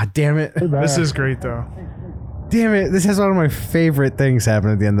seen this. God damn it. This is great, though. Damn it. This has one of my favorite things happen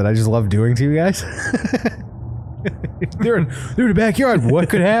at the end that I just love doing to you guys. They're in the backyard. What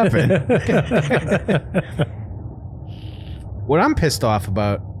could happen? What I'm pissed off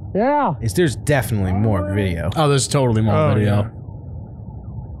about is there's definitely more video. Oh, there's totally more video. Yeah.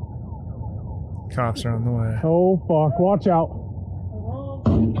 Cops are on the way. Oh, fuck. Watch out.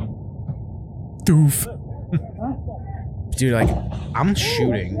 Doof. Dude, like, I'm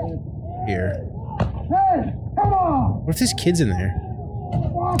shooting here. Hey, come on. What if this kid's in there?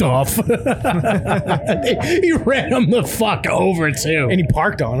 Duff. He ran him the fuck over, too. And he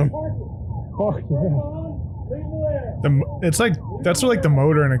parked on him. Fuck yeah. It's like, that's what like the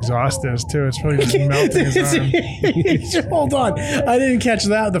motor and exhaust is too. It's probably just melting his arm. Hold on. I didn't catch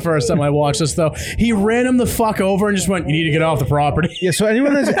that the first time I watched this, though. He ran him the fuck over and just went, you need to get off the property. Yeah, so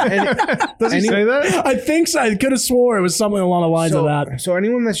anyone that's... Does he say that? I think so. I could have swore it was something along the lines of that. So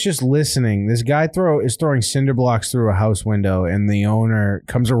anyone that's just listening, this guy is throwing cinder blocks through a house window and the owner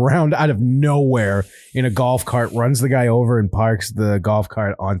comes around out of nowhere in a golf cart, runs the guy over and parks the golf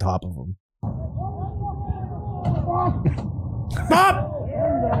cart on top of him. Stop!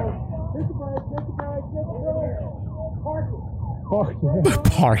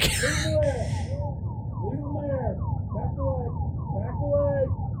 Park.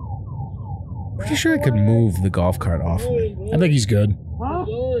 Pretty sure I could move the golf cart off me. I think he's good.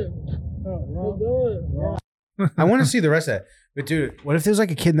 I want to see the rest of that. But dude, what if there's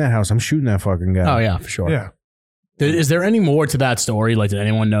like a kid in that house? I'm shooting that fucking guy. Oh, yeah, for sure. Yeah. Is there any more to that story? Like, did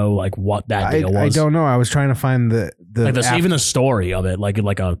anyone know like what that deal was? I don't know. I was trying to find the like even the story of it, like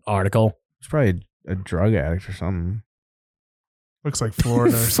a article. It's probably a drug addict or something. Looks like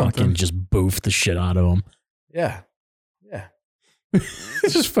Florida or something. Fucking just boofed the shit out of him. Yeah.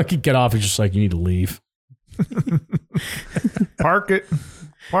 Just fucking get off. He's just like, you need to leave. Park it,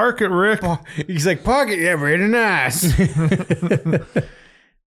 Rick. He's like, park it. Yeah, very nice.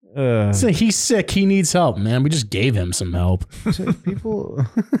 So he's sick. He needs help, man. We just gave him some help. People,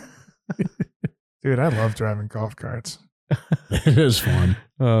 Dude, I love driving golf carts. It is fun.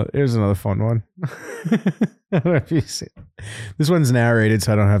 Here's another fun one. I don't know if you see it. This one's narrated,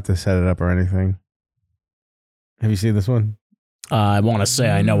 so I don't have to set it up or anything. Have you seen this one? I want to say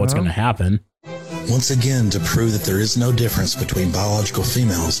I know what's going to happen. Once again, to prove that there is no difference between biological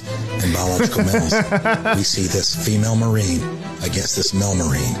females and biological males, we see this female Marine against this male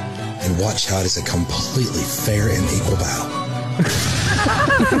Marine, and watch how it is a completely fair and equal battle.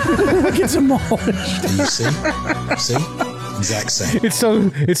 Get demolished. Do you see? See? Exact same.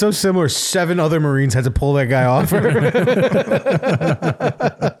 It's so similar. 7 other Marines had to pull that guy off.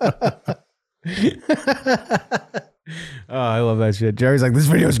 Oh, I love that shit. Jerry's like, this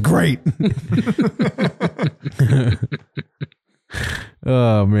video is great.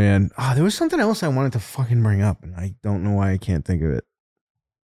 Oh man. Oh, there was something else I wanted to fucking bring up, and I don't know why I can't think of it.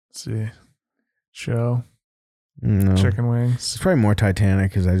 Let's see. Show. No. Chicken wings. It's probably more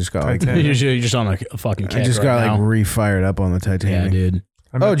Titanic because I just got like You're just on a fucking kick. I just right got now. like re-fired up on the Titanic. Yeah, dude.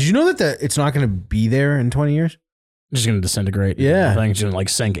 Oh, did you know that it's not going to be there in 20 years? Just gonna disintegrate. Yeah. I think it's gonna like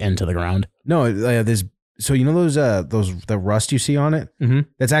sink into the ground. No, there's so you know those the rust you see on it? Mm-hmm.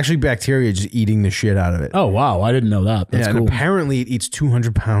 That's actually bacteria just eating the shit out of it. Oh wow, I didn't know that. That's yeah, cool. and apparently it eats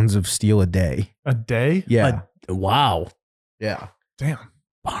 200 pounds of steel a day. A day? Yeah. Wow. Yeah. Damn.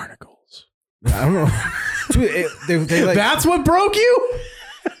 Barnacles. I don't know. Dude, they like, That's what broke you?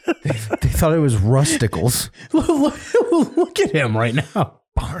 they thought it was rusticles. Look at him right now.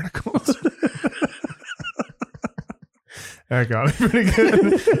 Barnacles. That got me pretty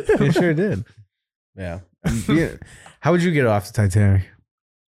good. It sure did. Yeah. How would you get off the Titanic?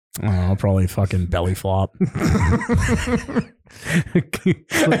 I don't know, probably fucking belly flop. I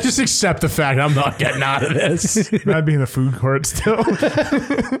just accept the fact I'm not getting out of this. I'd be in the food court still.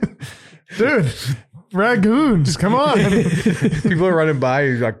 Dude, ragoons, come on. People are running by.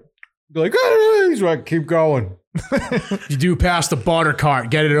 He's like, oh, he's like, keep going. You do pass the butter cart,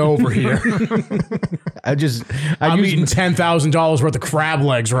 get it over here. I'm eating $10,000 worth of crab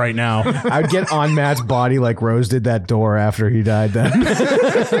legs right now. I'd get on Matt's body like Rose did that door after he died. Then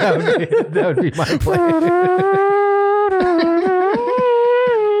that would be my plan.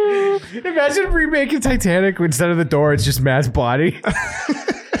 Imagine remaking Titanic instead of the door, it's just Matt's body.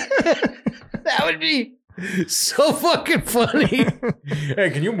 That would be so fucking funny. Hey,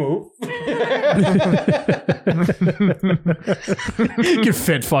 can you move? You could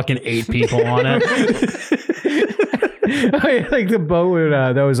fit fucking 8 people on it. Like the boat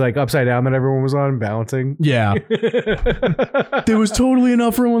that was like upside down that everyone was on balancing. Yeah. There was totally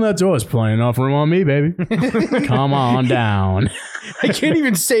enough room on that door. There's plenty enough room on me, baby. Come on down. I can't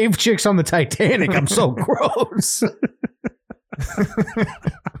even save chicks on the Titanic. I'm so gross.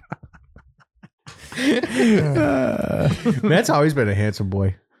 Matt's always been a handsome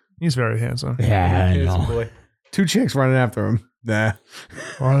boy. He's very handsome. Yeah, I know. Boy. 2 chicks running after him. Nah.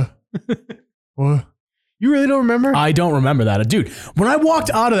 What? You really don't remember? I don't remember that. Dude, when I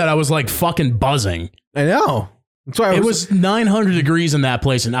walked out of that, I was like fucking buzzing. I know. That's why it was 900 degrees in that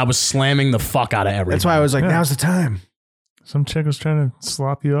place, and I was slamming the fuck out of everything. That's why I was like, now's the time. Some chick was trying to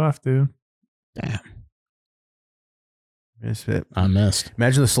slop you off, dude. Damn. Missed it. I missed.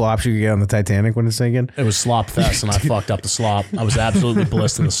 Imagine the slops you could get on the Titanic when it's sinking. It was slop fest, and I fucked up the slop. I was absolutely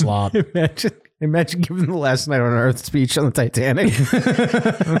blissed in the slop. Imagine giving the last night on Earth speech on the Titanic.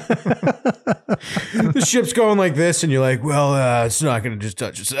 The ship's going like this, and you're like, well, it's not going to just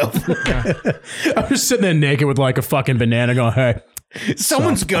touch itself. I was sitting there naked with like a fucking banana going, hey.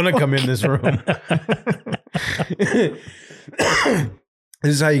 Someone's going to come in this room.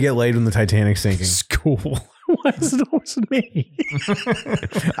 This is how you get laid when the Titanic's sinking. School. Why is it always me?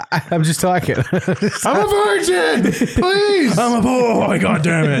 I'm just talking. I'm a virgin. Please. I'm a boy. God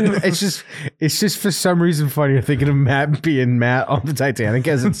damn it. It's just for some reason funny. You're thinking of Matt being Matt on the Titanic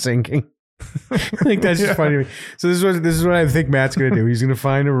as it's sinking. I think that's just funny to me. So this is what I think Matt's gonna do. He's gonna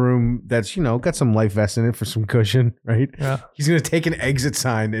find a room that's got some life vests in it for some cushion, right? Yeah. He's gonna take an exit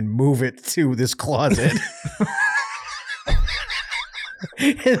sign and move it to this closet.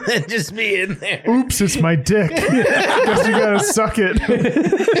 And then just be in there. Oops, it's my dick. Guess you gotta suck it.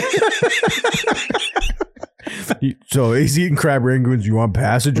 So he's eating crab rangoons. You want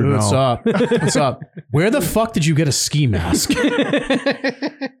passage or What's no? up? What's up? Where the fuck did you get a ski mask?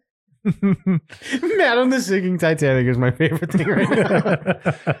 Matt on the sinking Titanic is my favorite thing right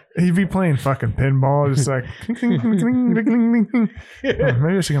now. He'd be playing fucking pinball, just like cling, cling, cling, cling, cling, cling. Oh,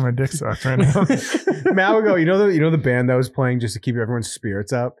 maybe I should get my dick sucked right now. Matt would go, you know the band that was playing just to keep everyone's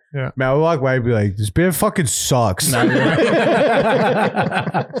spirits up? Yeah. Matt would walk by and be like, this band fucking sucks. I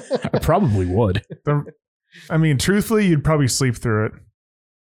probably would. I mean, truthfully, you'd probably sleep through it.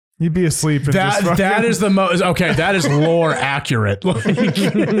 You'd be asleep. And That is the most okay. That is lore accurate.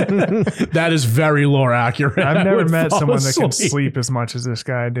 That is very lore accurate. I've never met someone that can sleep as much as this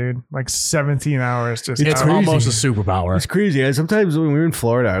guy, dude. Like 17 hours. Just it's almost a superpower. It's crazy. And sometimes when we were in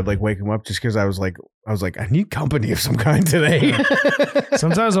Florida, I'd like wake him up just because I was like, I need company of some kind today.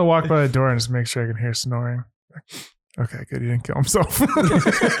 Sometimes I'll walk by the door and just make sure I can hear snoring. Okay, good. He didn't kill himself.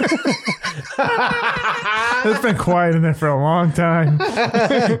 It's been quiet in there for a long time.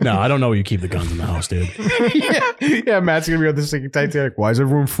 No, I don't know where you keep the guns in the house, dude. Yeah, Matt's gonna be on the sinking Titanic. Why is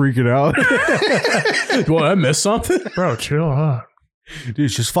everyone freaking out? Boy, I missed something. Bro, chill out. Dude,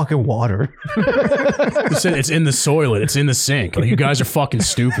 it's just fucking water. It's in the toilet. It's in the sink. Like, you guys are fucking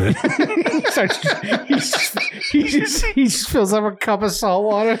stupid. he just fills up a cup of salt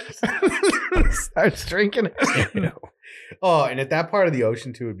water. Starts drinking it. Oh, and at that part of the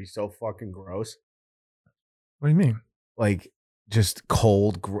ocean too would be so fucking gross. What do you mean? Like just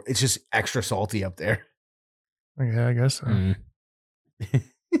cold. It's just extra salty up there. Yeah, I guess so. Mm.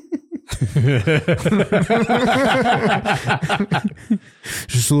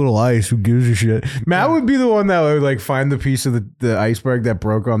 Just a little ice. Who gives a shit? Matt would be the one that would like find the piece of the iceberg that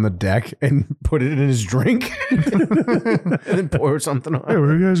broke on the deck and put it in his drink, and then pour something on. Hey,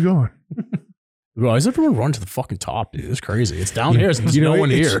 where are you guys going? Why does everyone run to the fucking top, dude? It's crazy. It's down here. There's no one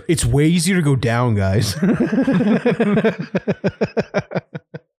here. It's way easier to go down, guys. I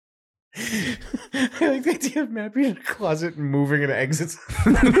like the idea of Matt being in a closet and moving and exits.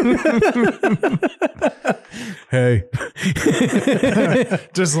 Hey.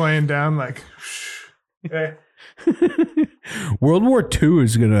 Just laying down like, hey. World War II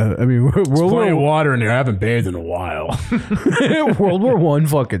is gonna. I mean, World War War water in here. I haven't bathed in a while. World War I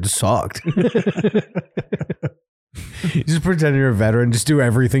fucking sucked. You just pretend you're a veteran. Just do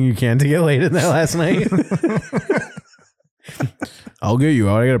everything you can to get laid in there last night. I'll get you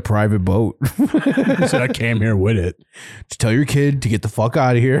out. I got a private boat. So I came here with it. Just tell your kid to get the fuck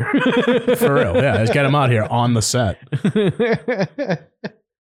out of here. For real. Yeah, let's get him out here on the set.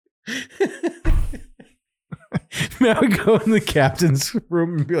 Now I go in the captain's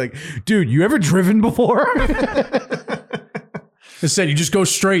room and be like, dude, you ever driven before? I said, you just go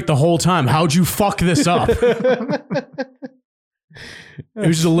straight the whole time. How'd you fuck this up? It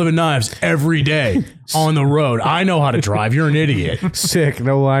was just living knives every day on the road. I know how to drive. You're an idiot. Sick.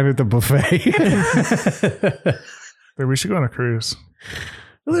 No line at the buffet. Dude, we should go on a cruise.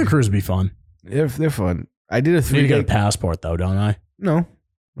 I think a cruise would be fun. They're fun. I did a You need 3 to get a passport, though, don't I? No,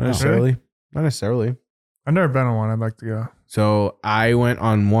 not necessarily. Really? Not necessarily. I've never been on one. I'd like to go. So I went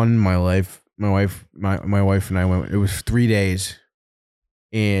on one. My wife and I went. It was 3 days,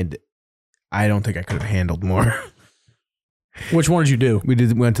 and I don't think I could have handled more. Which one did you do? We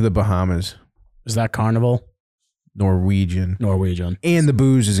went to the Bahamas. Is that Carnival? Norwegian. And the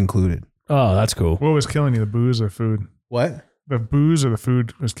booze is included. Oh, that's cool. What was killing you, the booze or food? What? The booze or the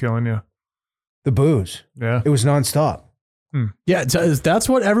food was killing you? The booze. Yeah. It was nonstop. Yeah, that's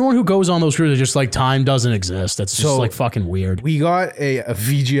what everyone who goes on those cruises, just like time doesn't exist. That's just So, like fucking weird. We got a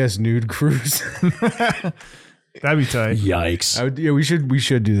VGS nude cruise. That'd be tight. Yikes. Yeah, we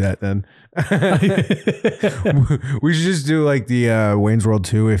should do that then. We should just do like the Wayne's World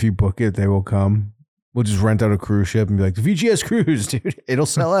 2. If you book it, they will come. We'll just rent out a cruise ship and be like, the VGS cruise, dude. It'll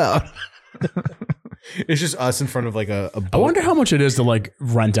sell out. It's just us in front of like a boat. I wonder how much it is to like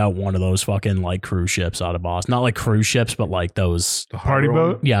rent out one of those fucking like cruise ships out of Boston. Not like cruise ships, but like those The Party harbor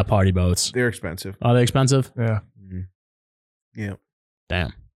boat? one. Yeah, party boats. They're expensive. Are they expensive? Yeah. Yeah.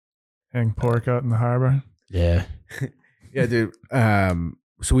 Damn. Hang pork out in the harbor. Yeah. Yeah, dude.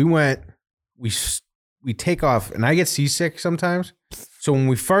 So we went. We take off, and I get seasick sometimes. So when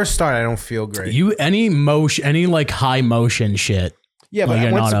we first start, I don't feel great. Any like high motion shit. Yeah, Like, but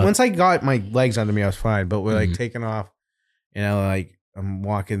you're not once I got my legs under me, I was fine. But we're like taking off, and I'm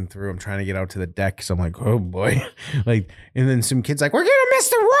walking through. I'm trying to get out to the deck because I'm like, oh boy, like. And then some kid's like, we're gonna miss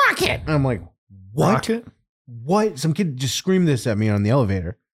the rocket. And I'm like, what? Rocket? What? Some kid just screamed this at me on the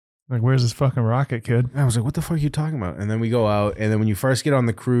elevator. Like, where's this fucking rocket, kid? And I was like, what the fuck are you talking about? And then we go out, and then when you first get on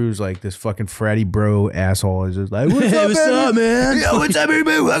the cruise, like this fucking fratty bro asshole is just like, what's up, man? Yo, what's up,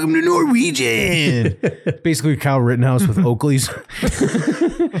 everybody? Welcome to Norwegian. Basically, Kyle Rittenhouse with Oakley's.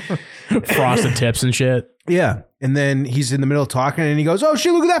 Frosted tips and shit. Yeah. And then he's in the middle of talking, and he goes, oh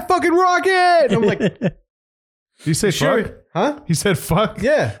shit, look at that fucking rocket. And I'm like, Did you say sure? fuck? Huh? He said fuck?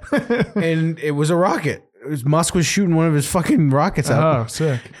 Yeah. And it was a rocket. Musk was shooting one of his fucking rockets out. Oh,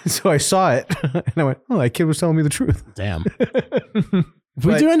 sick. So I saw it, and I went, oh, that kid was telling me the truth. Damn. If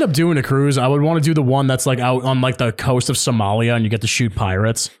we do end up doing a cruise, I would want to do the one that's like out on like the coast of Somalia and you get to shoot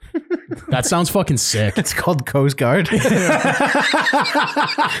pirates. That sounds fucking sick. It's called Coast Guard.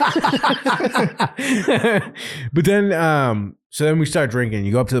 But then, so then we start drinking.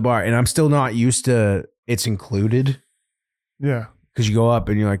 You go up to the bar, and I'm still not used to it's included. Yeah. Because you go up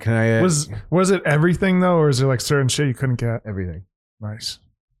and you're like, can I... Was it everything, though, or is there like certain shit you couldn't get? everything. Nice.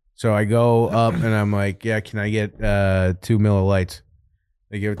 So I go up, and I'm like, yeah, can I get 2 Miller Lights?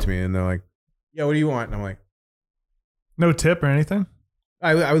 They give it to me, and they're like, yeah, what do you want? And I'm like... No tip or anything?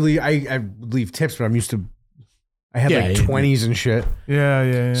 I would leave tips, but I'm used to... I have like 20s and shit.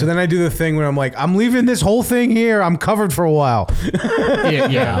 Yeah. So then I do the thing where I'm like, I'm leaving this whole thing here. I'm covered for a while.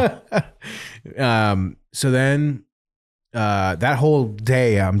 Yeah. So then that whole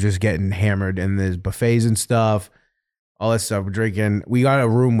day I'm just getting hammered, and there's buffets and stuff, all that stuff. We're drinking. We got a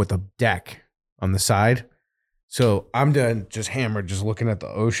room with a deck on the side, so I'm done just hammered, just looking at the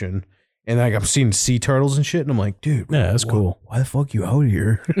ocean, and like I'm seeing sea turtles and shit, and I'm like, dude, Yeah, that's cool. Why the fuck you out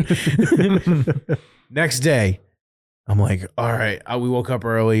here? Next day, I'm like, all right. We woke up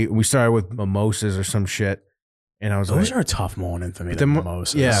early. We started with mimosas or some shit, and I was Those like, are a tough morning for me. The Then-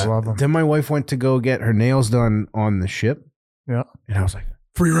 mimosas. yeah. I love them. Then my wife went to go get her nails done on the ship. Yeah. And I was like,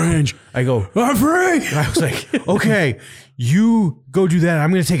 Free range. I go, I'm free. I was like, okay, you go do that. I'm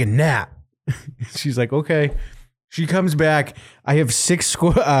going to take a nap. She's like, okay. She comes back. I have 6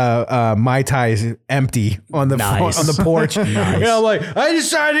 Mai Tais empty on the Nice. on the porch. Nice. And I'm like, I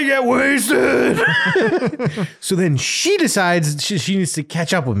decided to get wasted. So then she decides she needs to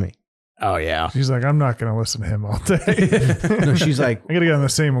catch up with me. Oh yeah. She's like, I'm not going to listen to him all day. No, she's like, I got to get on the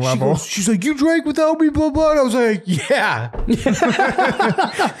same level. she's like, you drank without me, blah, blah. And I was like, yeah.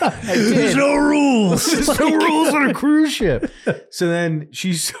 There's no rules. There's no rules on a cruise ship. So then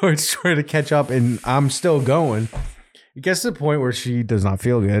she starts trying to catch up, and I'm still going. It gets to the point where she does not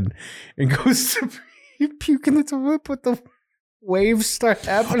feel good and goes to puke in the toilet, but the waves start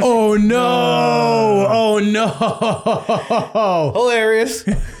happening. Oh no. Oh no. Hilarious.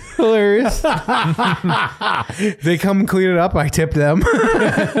 Hilarious. They come and clean it up. I tip them.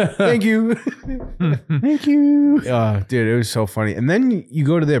 Thank you. Thank you. Dude, it was so funny. And then you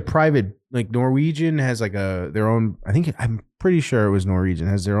go to their private, like Norwegian has like their own, I'm pretty sure it was Norwegian,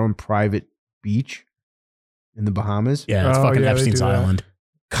 has their own private beach in the Bahamas. Yeah, it's Oh, fucking yeah, they Epstein's do that. Island.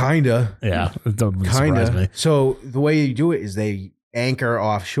 Kinda. Yeah, it doesn't surprise me. So the way you do it is they anchor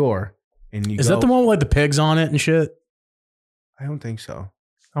offshore and you Is go. that the one with like the pigs on it and shit? I don't think so.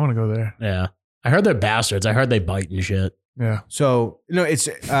 I want to go there. Yeah. I heard they're bastards. I heard they bite and shit. Yeah. So, no, it's,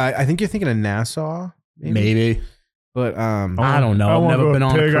 I think you're thinking of Nassau. Maybe. But, I don't know. I I've wanna never go been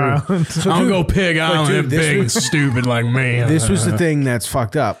on a Pig cruise. Island. So, I'll dude, go Pig Island dude, and this big and was- stupid like me. this was the thing that's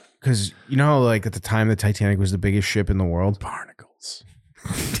fucked up. Because you know how, like, at the time, the Titanic was the biggest ship in the world? Barnacles.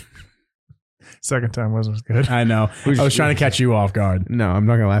 Second time wasn't as good. I know. I was trying to catch you off guard. No, I'm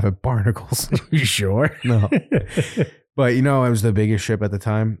not going to laugh at barnacles. You sure? No. But, you know, it was the biggest ship at the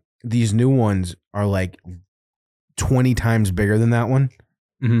time. These new ones are, like, 20 times bigger than that one.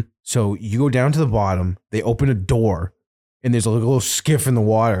 Mhm. So you go down to the bottom, they open a door, and there's a little skiff in the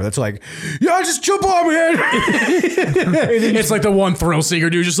water that's like, yeah, just jump on, man. It's like the one thrill seeker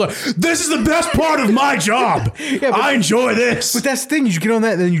dude just like, this is the best part of my job. but- I enjoy this. But that's the thing. You get on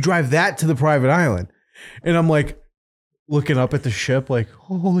that, and then you drive that to the private island. And I'm like, looking up at the ship, like,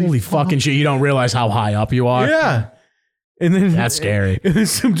 holy fucking shit. You don't realize how high up you are. yeah. And then That's scary. And then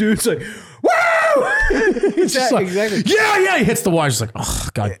some dude's like, woo! It's just like, exactly. yeah. He hits the water. Just like, oh,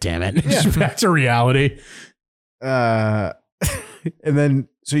 god damn it. Just back to reality. And then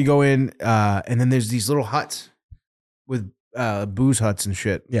so you go in, and then there's these little huts with booze huts and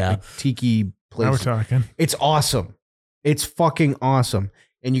shit. Yeah. Like tiki Now we're places. talking. It's awesome. It's fucking awesome.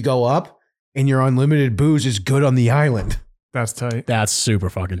 And you go up, and your unlimited booze is good on the island. That's tight. That's super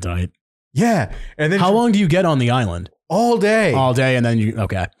fucking tight. Yeah. And then How long do you get on the island? all day. All day, and then you,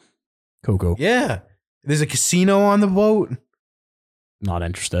 okay. Cool. Yeah. There's a casino on the boat. Not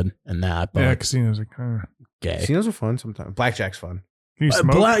interested in that, but Yeah, casinos are kind of. gay. Casinos are fun sometimes. Blackjack's fun. Can you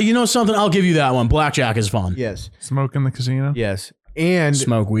smoke? You know something? I'll give you that one. Blackjack is fun. Yes. Smoke in the casino? Yes. And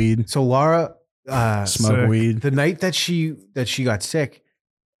Smoke weed. so Laura, Smoke Sick. weed. the night that she got sick,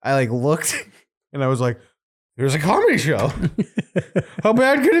 I like looked and I was like, there's a comedy show. How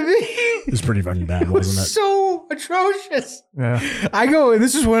bad could it be? It's pretty fucking bad, It was wasn't it? so atrocious. Yeah. I go, and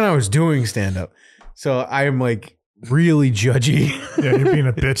this is when I was doing stand up. So I am like really judgy. Yeah, you're being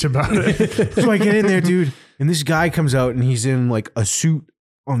a bitch about it. So I get in there, dude, and this guy comes out and he's in like a suit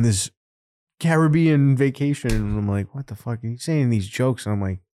on this Caribbean vacation. And I'm like, what the fuck? And he's saying these jokes. And I'm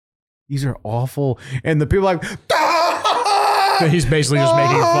like, these are awful. And the people are like, He's basically just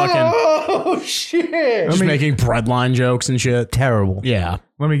making fucking, oh shit. just making breadline jokes and shit. Terrible. Yeah.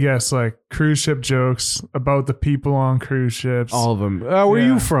 Let me guess, like cruise ship jokes about the people on cruise ships. All of them. Where are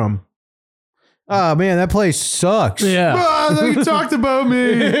Yeah. you from? Oh man, that place sucks. Yeah. I thought you talked about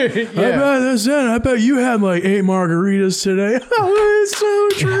me. Yeah. I bet you had like 8 margaritas today. Oh, it's so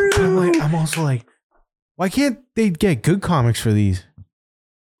true. I'm also like, why can't they get good comics for these?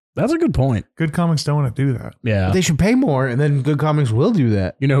 That's a good point. Good comics don't want to do that. Yeah. They should pay more, and then good comics will do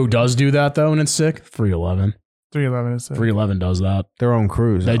that. You know who does do that though, and it's sick? 311. 311 is 311 does that. Their own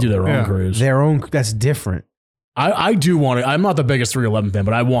cruise. They do their Yeah. own cruise. Their own. That's different. I do want to. I'm not the biggest 311 fan,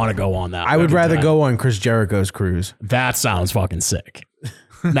 but I want to go on that. I would every rather time. go on Chris Jericho's cruise. That sounds fucking sick.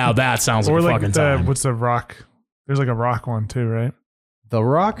 Now that sounds Or like a like fucking the time. what's the rock There's like a Rock one too, right? The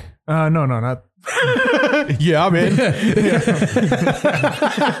Rock? No, not. Yeah, I'm in. So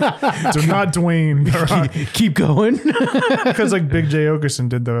not Dwayne. The Rock. Keep going. Because like Big J. Okerson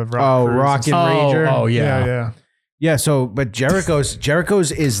did the Rock. Oh, Cruise. Rock and Ranger. Oh, yeah. Yeah. Yeah, so, but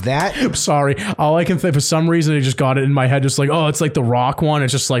Jericho's is that? I'm sorry. All I can think, for some reason, I just got it in my head, just like, oh, it's like the Rock one.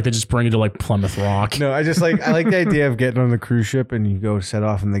 It's just like they just bring you to like Plymouth Rock. No, I like the idea of getting on the cruise ship and you go set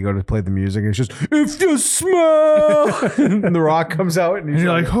off and they go to play the music. And it's just, if you smell, and the Rock comes out and And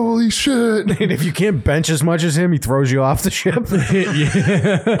you're like, holy shit. and if you can't bench as much as him, he throws you off the ship.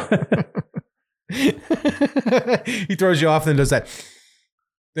 He throws you off and does that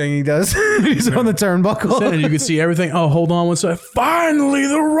thing he does. He's on the turnbuckle. And you can see everything. Oh, hold on one second. Finally,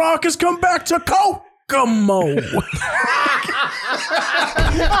 the Rock has come back to Kokomo.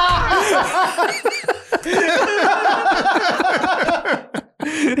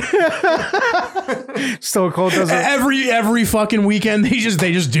 Stone Cold does it. Every fucking weekend, they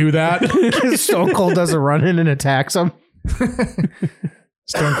just do that. Stone Cold does a run in and attacks him.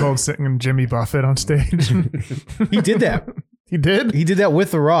 Stone Cold sitting in Jimmy Buffett on stage. He did that. He did? He did that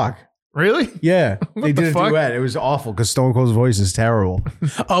with The Rock. Really? Yeah. They did a fuck? duet. It was awful because Stone Cold's voice is terrible.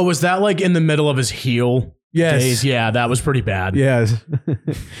 Oh, was that like in the middle of his heel Yes. days? Yeah, that was pretty bad. Yes.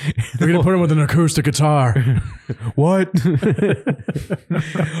 We're gonna put him with an acoustic guitar. What?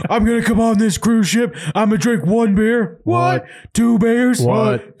 I'm going to come on this cruise ship. I'm going to drink 1 beer. What? 2 beers.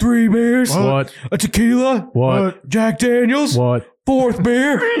 What? 3 beers. What? A tequila. What? Jack Daniels. What? 4th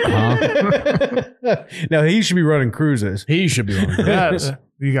beer. Now he should be running cruises. He should be on. Yeah.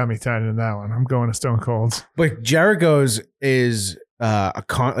 You got me tied into that one. I'm going to Stone Cold's. But Jericho's is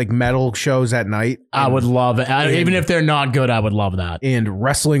like metal shows at night. I would love it. Even if they're not good, I would love that. And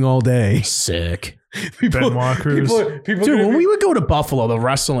wrestling all day. Sick. Benoit Cruise. People Dude, when we would go to Buffalo, the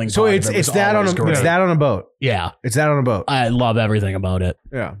wrestling. so part it's of it was that on always great. it's that on a boat. Yeah, It's that on a boat. I love everything about it.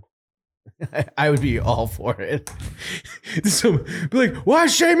 Yeah. I would be all for it. So, be like, why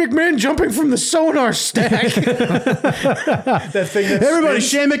is Shane McMahon jumping from the sonar stack? That thing that's Everybody,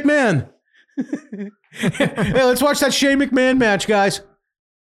 Shane McMahon. Hey, let's watch that Shane McMahon match, guys.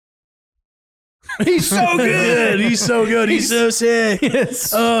 He's so good. He's so good. He's so sick.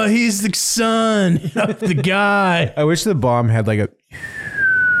 Yes. Oh, he's the son of the guy. I wish the bomb had like a.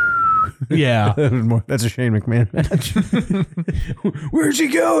 Yeah. That's a Shane McMahon match. Where's he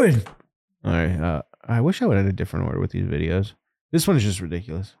going? All right. I wish I would have had a different order with these videos. This one is just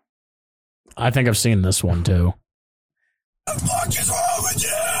ridiculous. I think I've seen this one too. What the fuck is wrong with you?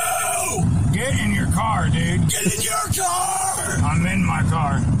 Get in your car, dude. Get in your car! I'm in my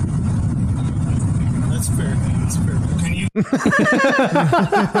car. That's fair. That's fair. Can you?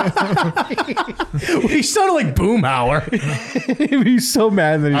 He sounded like Boomhauer. He's so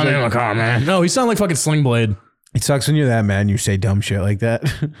mad that he's I'm in my like, car, man. No, he sounded like fucking Sling Blade. it sucks when you're that mad and you say dumb shit like that.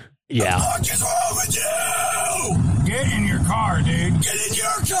 Yeah. What is wrong with you? Get in your car, dude. Get in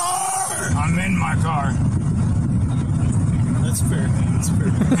your car! I'm in my car. That's fair. That's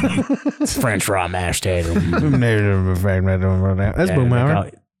fair. Can you? French fry mashed tater. That's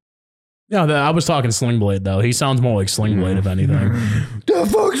Boomhauer. No, I was talking Sling Blade though. He sounds more like Sling Blade if anything. The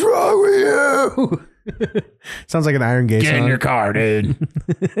fuck's wrong with you? Sounds like an Iron Gate Get song. in your car, dude.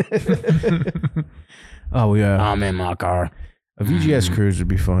 Oh yeah, I'm in my car. a VGS cruise would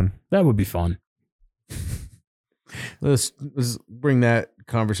be fun. That would be fun. Let's bring that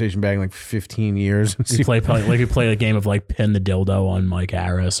conversation back in like 15 years. And see You play a game of like pin the dildo on Mike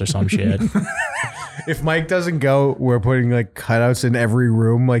Harris or some shit. if Mike doesn't go, we're putting like cutouts in every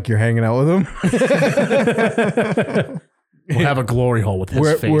room, like you're hanging out with him. We'll have a glory hole with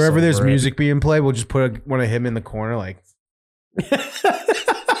his face. Wherever there's over it. music being played, we'll just put one of him in the corner, like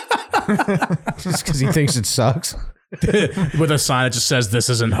just because he thinks it sucks. with a sign that just says "This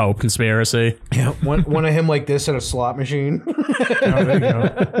isn't Hope Conspiracy." Yeah, one of him like this at a slot machine. Oh, there you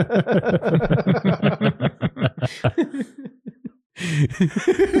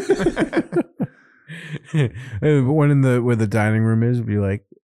go. One in where the dining room is would be like,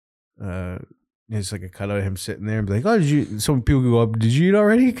 it's like a cutout of him sitting there and be like, oh, some people go up, did you eat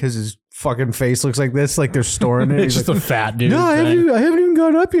already? Because his fucking face looks like this, like they're storing it. It's He's just like, a fat dude. no, I haven't even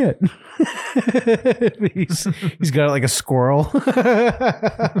gone up yet. he's got like a squirrel.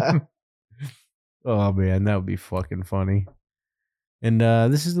 Oh man, that would be fucking funny. And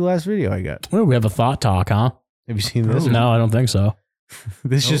this is the last video I got. Oh, we have a thought talk, huh? Have you seen this? No, I don't think so.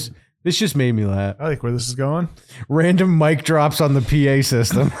 This just made me laugh. I like where this is going. Random mic drops on the PA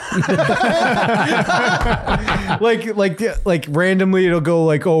system. like randomly it'll go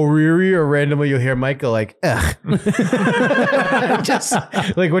like, oh, Riri, or randomly you'll hear Mike go like, ugh. Just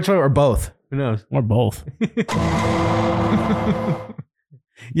like which one, or both. Who knows? Or both.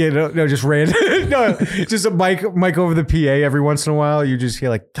 Yeah, no, just random. No, just a mic over the PA every once in a while. You just hear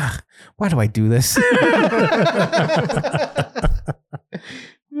like, why do I do this?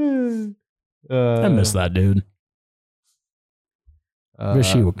 I miss that dude.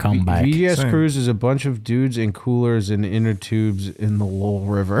 Wish he would come back. VGS Same. Cruise is a bunch of dudes in coolers and inner tubes in the Lowell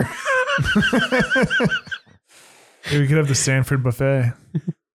River. Maybe we could have the Sanford buffet.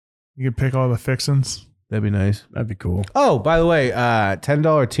 You could pick all the fixins. That'd be nice. That'd be cool. Oh, by the way,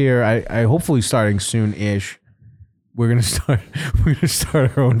 $10 tier. I hopefully starting soon-ish. We're gonna start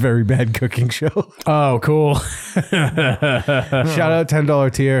our own very bad cooking show. Oh, cool. Shout out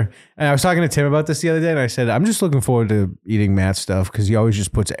 $10 tier. And I was talking to Tim about this the other day, and I said I'm just looking forward to eating Matt's stuff because he always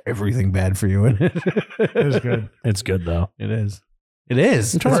just puts everything bad for you in it. It is good. It's good though. It is. It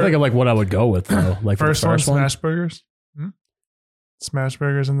is. I'm trying to think of like what I would go with though. Like for the First one, first one. smash burgers. Smash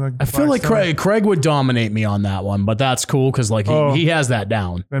burgers in the. I feel like Blackstone. Craig would dominate me on that one, but that's cool because like he has that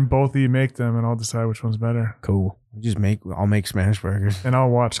down. Then both of you make them, and I'll decide which one's better. Cool. I'll make smash burgers. And I'll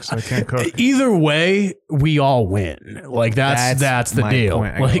watch because I can't cook. Either way, we all win. Like that's the my deal.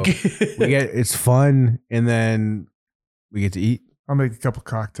 point. Like It's fun, and then we get to eat. I'll make a couple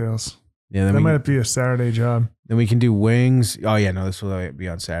cocktails. Yeah, That then might be a Saturday job. then we can do wings. Oh yeah, no, this will be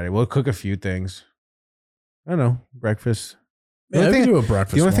on Saturday. We'll cook a few things. I don't know, breakfast. yeah, we can do a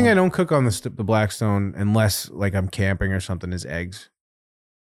breakfast. The only thing I one. don't cook on the Blackstone, unless like I'm camping or something, is eggs.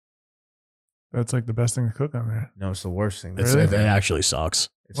 That's like the best thing to cook on there. No, it's the worst thing. It's, Really? it actually sucks.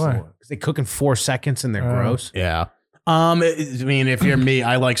 Why? Because they cook in 4 seconds and they're gross. Yeah. I mean, if you're me,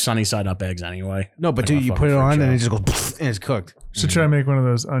 I like sunny side up eggs anyway. No, but Like dude, my you fucking put it on fridge and it out. just goes and it's cooked. Should try to make one of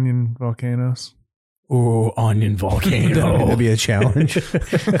those onion volcanoes. Ooh, onion volcano. That'd be a challenge.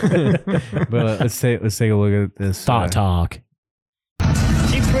 But let's take a look at this. Thought talk.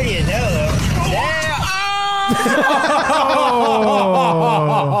 She's pretty as hell, though.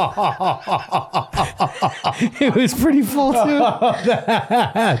 It was pretty full too.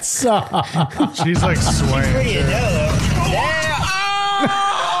 That sucks. She's like swaying. Pretty as hell,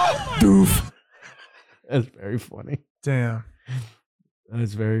 though. Doof. That's very funny. Damn.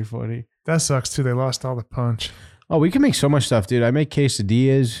 That's very funny. That sucks too. They lost all the punch. Oh, we can make so much stuff, dude. I make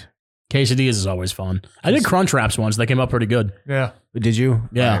quesadillas. Quesadillas is always fun. I did crunch wraps once. They came out pretty good. Yeah. Did you?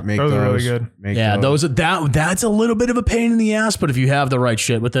 Yeah. All right, make Those are really good. Make Yeah, that's a little bit of a pain in the ass, but if you have the right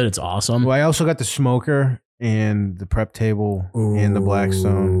shit with it, it's awesome. Well, I also got the smoker and the prep table and the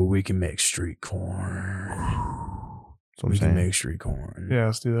Blackstone. Ooh, we can make street corn. That's what I'm We can saying. make street corn. Yeah,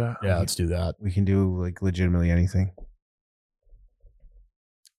 let's do that. Yeah, let's do that. We can do like legitimately anything.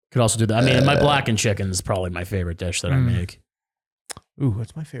 Could also do that. I mean, my blackened chicken is probably my favorite dish that I make. Ooh,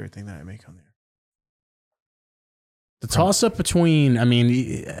 what's my favorite thing that I make on there? The toss up between, I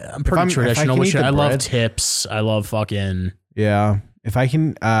mean, I'm pretty if I traditional can with eat shit. the I love bread- tips. I love fucking. Yeah. If I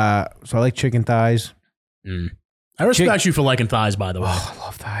can, so I like chicken thighs. I respect you for liking thighs, by the way. Oh, I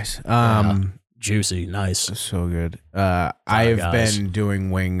love thighs. Juicy, nice. So good. I've guys. been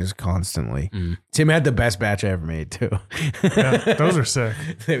doing wings constantly. Tim had the best batch I ever made too. Yeah, those are sick.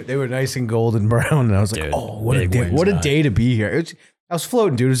 They were nice and golden brown, and I was like, Dude, "Oh, what a big day! wings What a guy. day to be here!" I was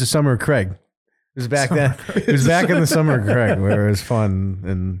floating, dude. It was the summer of Craig. It was back then. It was back in the summer of Craig, where it was fun,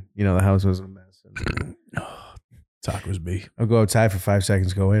 and the house was a mess. And Tacos B. I'd go outside for 5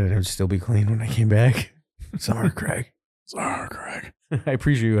 seconds, go in, and it would still be clean when I came back. Summer of Craig. Sorry, Craig. I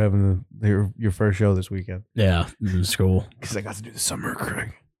appreciate you having your first show this weekend Yeah, it was cool. because I got to do the summer of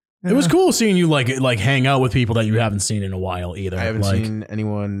Craig. It was cool seeing you like hang out with people that you haven't seen in a while either. I haven't seen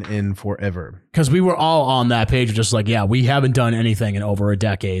anyone in forever. Because we were all on that page, just like, yeah, we haven't done anything in over a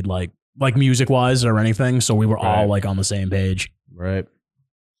decade, like music wise or anything. So we were all like on the same page. Right.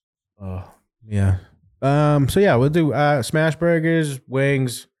 Oh, yeah. So yeah, we'll do smash burgers,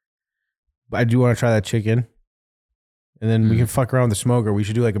 wings. I do want to try that chicken. And then we can fuck around with the smoker. We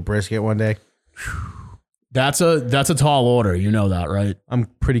should do like a brisket one day. That's a tall order. You know that, right? I'm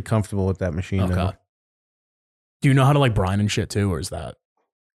pretty comfortable with that machine Okay. now. Do you know how to like brine and shit too, or is that?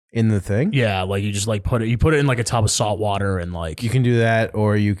 In the thing? Yeah, like you just like put it in like a tub of salt water and like You can do that,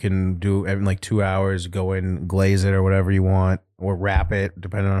 or you can do it in like 2 hours, go in, glaze it or whatever you want, or wrap it,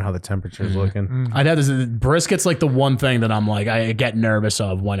 depending on how the temperature is looking. I'd have this brisket's like the one thing that I'm like I get nervous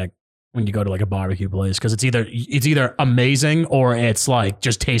of when you go to like a barbecue place because it's either amazing or it's like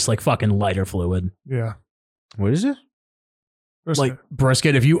just tastes like fucking lighter fluid. Yeah. What is it? Like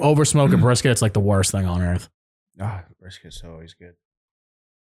brisket, if you over smoke a brisket, it's like the worst thing on earth. Ah, brisket's always good.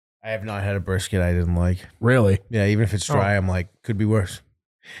 I have not had a brisket I didn't like. Really? Yeah, even if it's dry, I'm like, could be worse.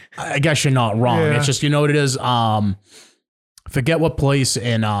 I guess you're not wrong. Yeah. It's just, you know what it is? Forget what place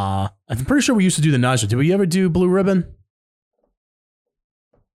in, I'm pretty sure we used to do the nicer. Did we ever do Blue Ribbon?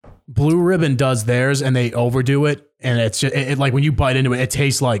 Blue Ribbon does theirs and they overdo it. And it's just, like when you bite into it, it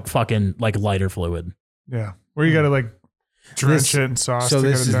tastes like fucking like lighter fluid. Yeah. Where you got to like drench it in sauce. So to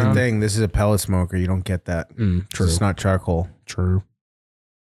this get it is down. the thing. This is a pellet smoker. You don't get that. True. It's not charcoal. True.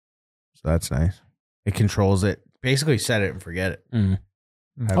 So that's nice. It controls it. Basically set it and forget it.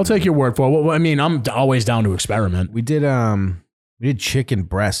 I'll take your word for it. Well, I mean, I'm always down to experiment. We did chicken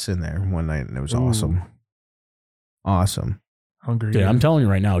breasts in there one night and it was awesome. Awesome. Hungry. Dude, I'm telling you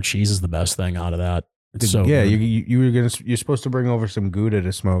right now, cheese is the best thing out of that. It's so yeah, good. you're supposed to bring over some Gouda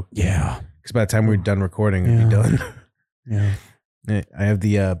to smoke. Yeah. Because by the time we're done recording, it'd be done. Yeah. I have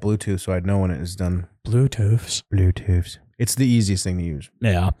the Bluetooth, so I'd know when it is done. Bluetooths. It's the easiest thing to use.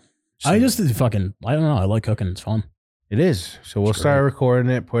 Yeah. So, I just fucking, I don't know. I like cooking. It's fun. It is. So we'll start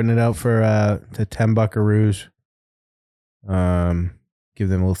recording it, putting it out for the 10 buckaroos. Give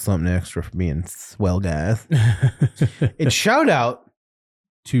them a little something extra for being swell guys. And shout out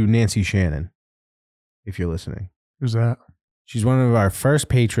to Nancy Shannon, if you're listening. Who's that? She's one of our first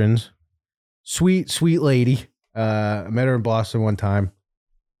patrons. Sweet, sweet lady. I met her in Boston one time,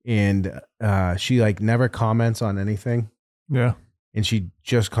 and she like never comments on anything. Yeah. And she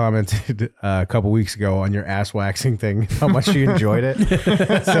just commented a couple weeks ago on your ass waxing thing, how much she enjoyed it.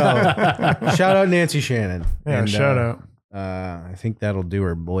 So shout out Nancy Shannon. Yeah, and, shout out. I think that'll do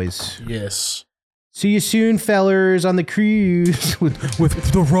her, boys. Yes. See you soon, fellers, on the cruise with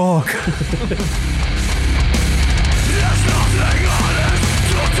The Rock.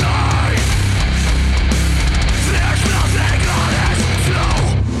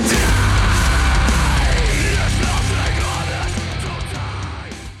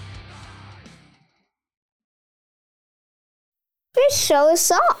 This show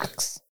sucks.